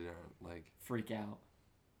injury so they didn't like. Freak out.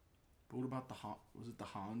 But what about was it the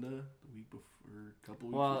Honda the week before, a couple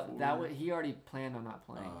weeks before? Well, he already planned on not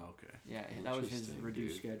playing. Oh, okay. Yeah, that was his Interesting,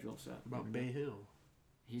 reduced dude. schedule. So What about Bay Hill?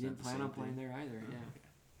 he Is didn't that the plan same on playing thing? there either. Oh,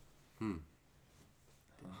 Yeah. okay.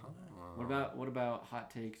 What about hot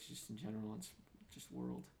takes just in general and just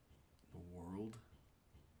world The world?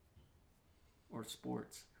 or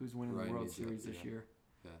sports? Who's winning Ryan the World needs it, Series this yeah. year?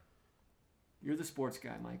 Yeah. You're the sports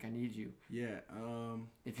guy, Mike. I need you. Yeah.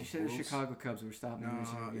 If you the say the World's- Chicago Cubs were stopping Nah,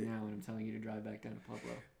 this interview now, and I'm telling you to drive back down to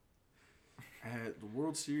Pueblo. The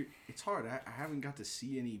World Series, it's hard. I haven't got to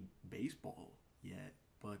see any baseball yet,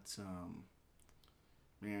 but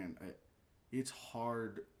man, it's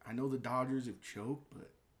hard. I know the Dodgers have choked,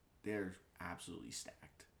 but they're absolutely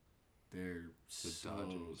stacked. They're so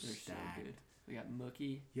Dodgers. They're stacked. so good. We got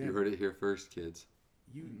Mookie. Yeah, You heard it here first, kids.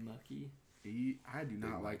 Mookie. I do not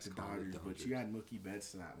Big like Mike's the calling Dodgers, the but you add Mookie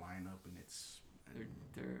Betts to that lineup, and it's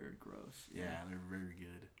They're gross. yeah, they're very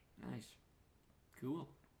good. Nice. Cool.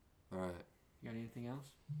 All right. You got anything else?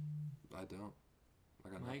 I don't. I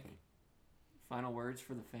got Mike? nothing. Final words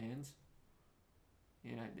for the fans?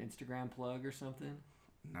 Instagram plug or something?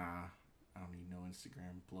 Nah, I don't need no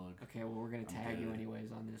Instagram plug. Okay, well, we're going to I'm tag you good.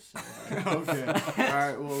 anyways on this. So, Okay. All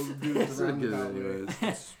right. Well, we'll do this We're around good that way.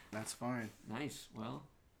 anyways. That's fine. nice. Well,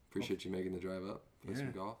 Appreciate you making the drive up. Play some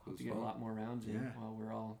Yeah. golf. It hope was you get a fun. lot more rounds in Yeah. while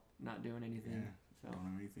we're all not doing anything. Yeah. So, Don't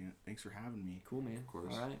know anything. Thanks for having me. cool, man. Of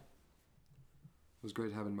course. All right. It was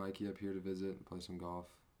great having Mikey up here to visit and play some golf.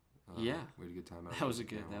 Yeah. We had a good time out That was a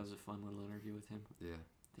there. fun little interview with him. Yeah. I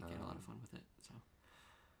think he had a lot of fun with it. So,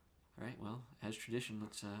 all right. Well, as tradition,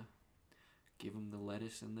 let's give him the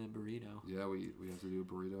lettuce and the burrito. Yeah, we have to do a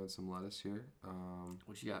burrito and some lettuce here.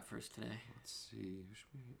 What you got for us today? Let's see. Who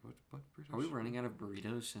should what burrito? Are we should running out of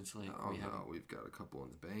burritos since Oh, no. We've got a couple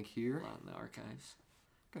in the bank here. a lot in the archives?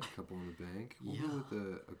 Got a couple in the bank. We'll Yeah. go with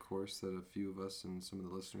a course that a few of us and some of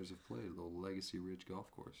the listeners have played, a little Legacy Ridge Golf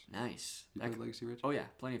Course. Nice. You played Legacy Ridge? Oh yeah,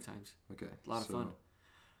 plenty of times. Okay. A lot of fun.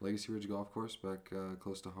 Legacy Ridge Golf Course back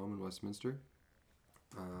close to home in Westminster.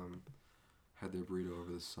 Had their burrito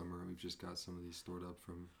over the summer. We've just got some of these stored up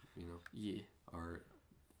from, Yeah, our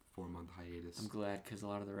 4-month hiatus. I'm glad because a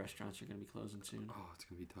lot of the restaurants are going to be closing soon. Oh, it's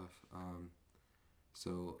going to be tough.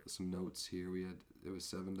 So some notes here. It was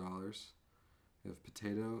 $7. We have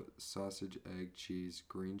potato, sausage, egg, cheese,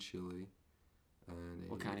 green chili, and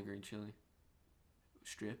What kind of green chili?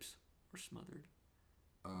 Strips or smothered?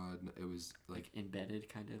 it was Like embedded,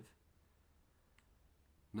 kind of.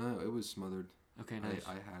 no, it was smothered. Okay, nice.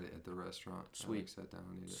 I had it at the restaurant. Sweet. I sat down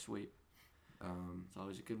and ate it. Sweet. It's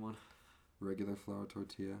always a good one. Regular flour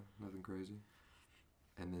tortilla, nothing crazy.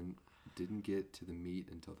 And then didn't get to the meat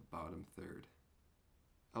until the bottom third.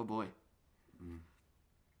 Oh boy.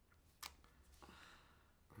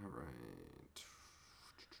 All right.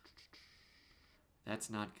 That's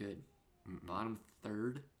not good. Mm-mm. Bottom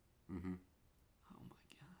third. Mm-hmm. Oh my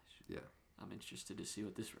gosh. Yeah. I'm interested to see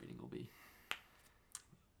what this rating will be.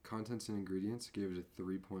 Contents and ingredients, gave it a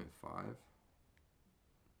 3.5.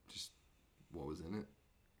 Just what was in it.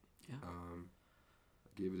 Yeah.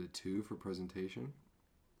 I gave it a 2 for presentation.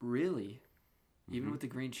 Really? Even Mhm. with the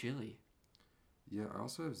green chili? Yeah, I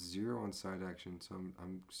also have 0 on side action, so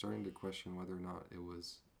I'm starting to question whether or not it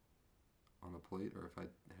was on a plate or if I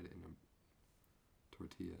had it in a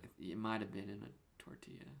tortilla. It might have been in a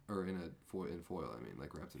tortilla. Or in foil, I mean,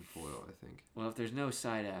 like wrapped in foil, I think. Well, if there's no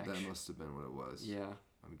side action. That must have been what it was. Yeah.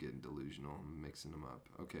 I'm getting delusional. I'm mixing them up.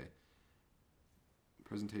 Okay.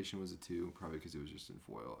 Presentation was a 2, probably because it was just in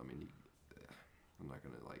foil. I mean, I'm not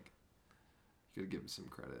going to, you got to give him some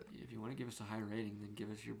credit. If you want to give us a high rating, then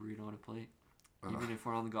give us your burrito on a plate. Even if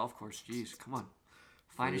we're on the golf course. Jeez, come on.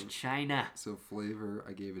 Finest China. So flavor,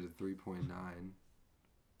 I gave it a 3.9.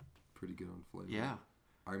 Pretty good on flavor. Yeah.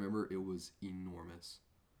 I remember it was enormous.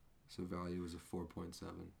 So value was a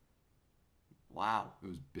 4.7. Wow. It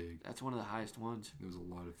was big. That's one of the highest ones. It was a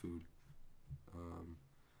lot of food.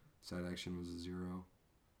 Side action was a 0.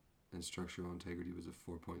 And structural integrity was a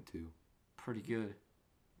 4.2. Pretty good.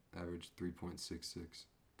 Average 3.66.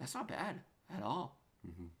 That's not bad at all.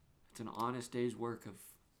 Mm-hmm. It's an honest day's work of...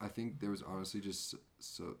 I think there was honestly just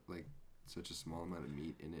such a small amount of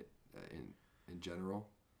meat in it in general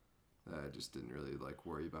that I just didn't really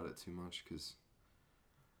worry about it too much because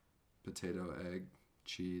potato, egg,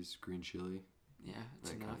 cheese, green chili, Yeah, it's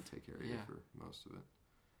that kind enough. of take care of Yeah. it for most of it.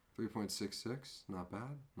 3.66, not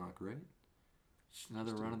bad, not great. Just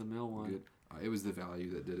another Just a run-of-the-mill one. Good. It was the value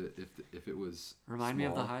that did it. If it was Remind me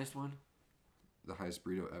of the small, highest one the highest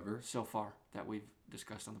burrito ever. so far that we've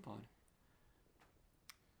discussed on the pod.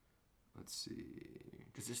 Let's see.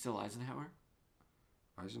 Is this still Eisenhower?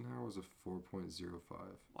 Eisenhower was a 4.05.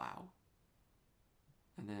 Wow.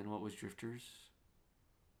 And then what was Drifters?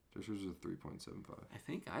 Drifters was a 3.75. I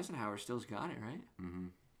think Eisenhower still's got it, right? Mm-hmm.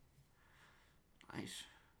 Nice.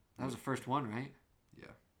 That was the first one, right?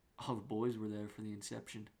 Yeah. All the boys were there for the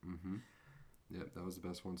inception. Mm-hmm. Yep, that was the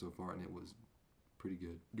best one so far, and it was pretty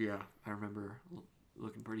good. Yeah. I remember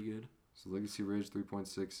looking pretty good. So Legacy Ridge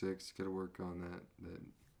 3.66. Got to work on that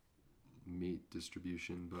meat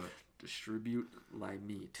distribution, but Distribute like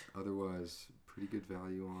meat. otherwise, pretty good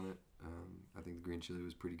value on it. I think the green chili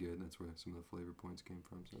was pretty good. That's where some of the flavor points came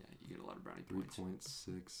from. So Yeah, you get a lot of brownie points.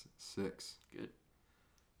 3.66. Good.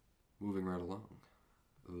 Moving right along.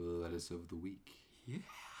 Lettuce of the week.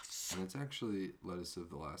 Yes. And it's actually lettuce of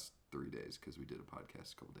the last 3 days because we did a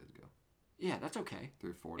podcast a couple days ago. Yeah, that's okay.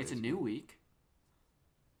 3 or 4 days It's a new ago. week.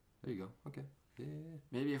 There you go. Okay. Yeah.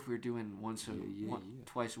 Maybe if we're doing Yeah.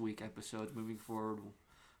 twice a week episodes moving forward,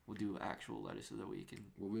 we'll do actual lettuce of the week.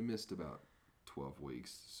 And Well, we missed about 12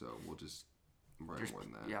 weeks, so we'll just write there's more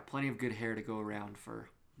than that. yeah, plenty of good hair to go around for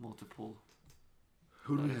multiple.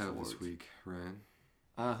 Who do we lettuce have awards. this week, Ryan?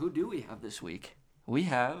 Who do we have this week? We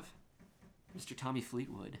have Mr. Tommy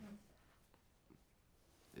Fleetwood.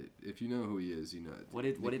 If you know who he is, you know. What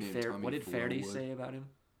did Tommy Faraday Fleetwood. say about him?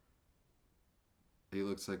 He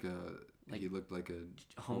looks he looked like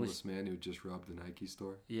a homeless man who just robbed the Nike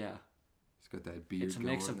store. Yeah, He's got that beard. it's a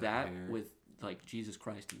mix going, of that hair. with like Jesus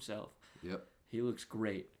Christ himself. Yep. He looks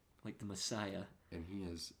great, like the Messiah. And he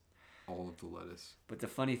has all of the lettuce. But the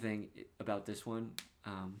funny thing about this one,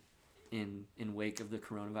 in wake of the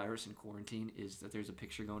coronavirus and quarantine, is that there's a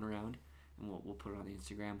picture going around, and we'll put it on the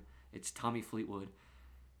Instagram. It's Tommy Fleetwood,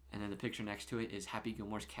 and then the picture next to it is Happy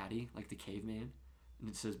Gilmore's caddy, like the caveman, and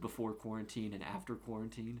it says before quarantine and after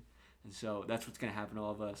quarantine. And so that's what's gonna happen to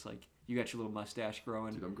all of us. Like, you got your little mustache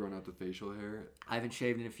growing. Dude, I'm growing out the facial hair. I haven't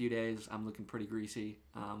shaved in a few days. I'm looking pretty greasy.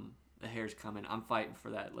 The hair's coming. I'm fighting for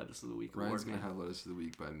that lettuce of the week Ryan's award, gonna man. have lettuce of the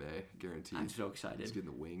week by May, guaranteed. I'm so excited. He's getting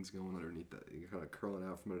the wings going underneath that. You're kind of curling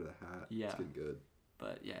out from under the hat. Yeah. It's getting good.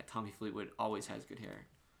 But yeah, Tommy Fleetwood always has good hair.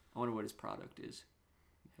 I wonder what his product is.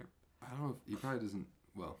 I don't know if he probably doesn't.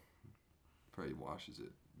 Well, probably washes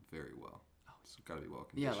it very well. It's got to be well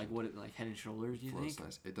Yeah, conditioned. like Head and Shoulders, do you Flows think?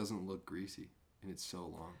 nice. It doesn't look greasy, and it's so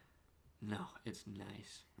long. No, it's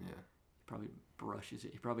nice. Yeah. He probably brushes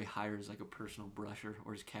it. He probably hires like a personal brusher,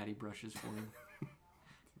 or his caddy brushes for him.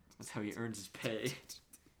 That's how he earns his pay.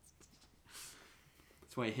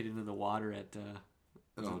 That's why he hit into the water at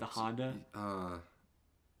was it the Honda?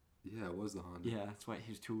 Yeah, it was the Honda. Yeah, that's why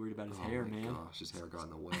he was too worried about his hair, my man. Gosh, his hair got in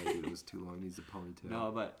the way, dude. It was too long. He needs a ponytail.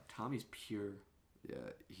 No, but Tommy's pure. Yeah,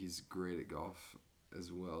 he's great at golf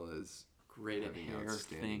as well as Great at having hair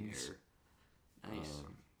outstanding things. hair. Nice.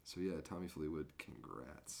 So yeah, Tommy Fleetwood,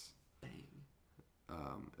 congrats. Bang.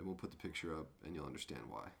 And we'll put the picture up, and you'll understand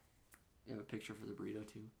why. You have a picture for the burrito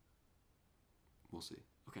too? We'll see.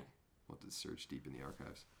 Okay. We'll have to search deep in the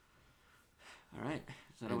archives. All right.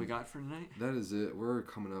 Is that all we got for tonight? That is it. We're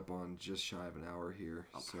coming up on just shy of an hour here.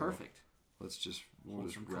 Oh, so perfect. We'll just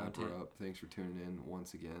Wholesome wrap her content. up. Thanks for tuning in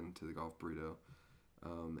once again to the Golf Burrito.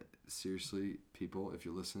 Seriously, people, if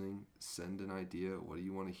you're listening, send an idea. What do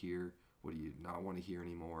you want to hear? What do you not want to hear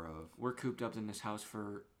any more of? We're cooped up in this house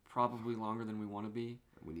for probably longer than we want to be.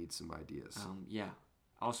 We need some ideas. Yeah.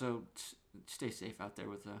 Also, stay safe out there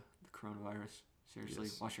with the coronavirus. Seriously,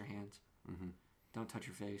 Yes. wash your hands. Mm-hmm. Don't touch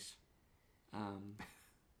your face.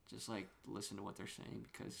 Just listen to what they're saying,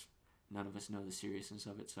 because none of us know the seriousness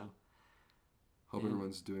of it. So Hope Yeah.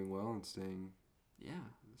 everyone's doing well and staying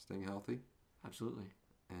healthy. Absolutely.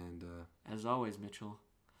 And As always, Mitchell,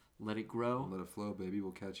 let it grow. let it flow, baby.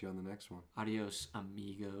 We'll catch you on the next one. Adios,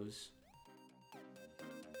 amigos.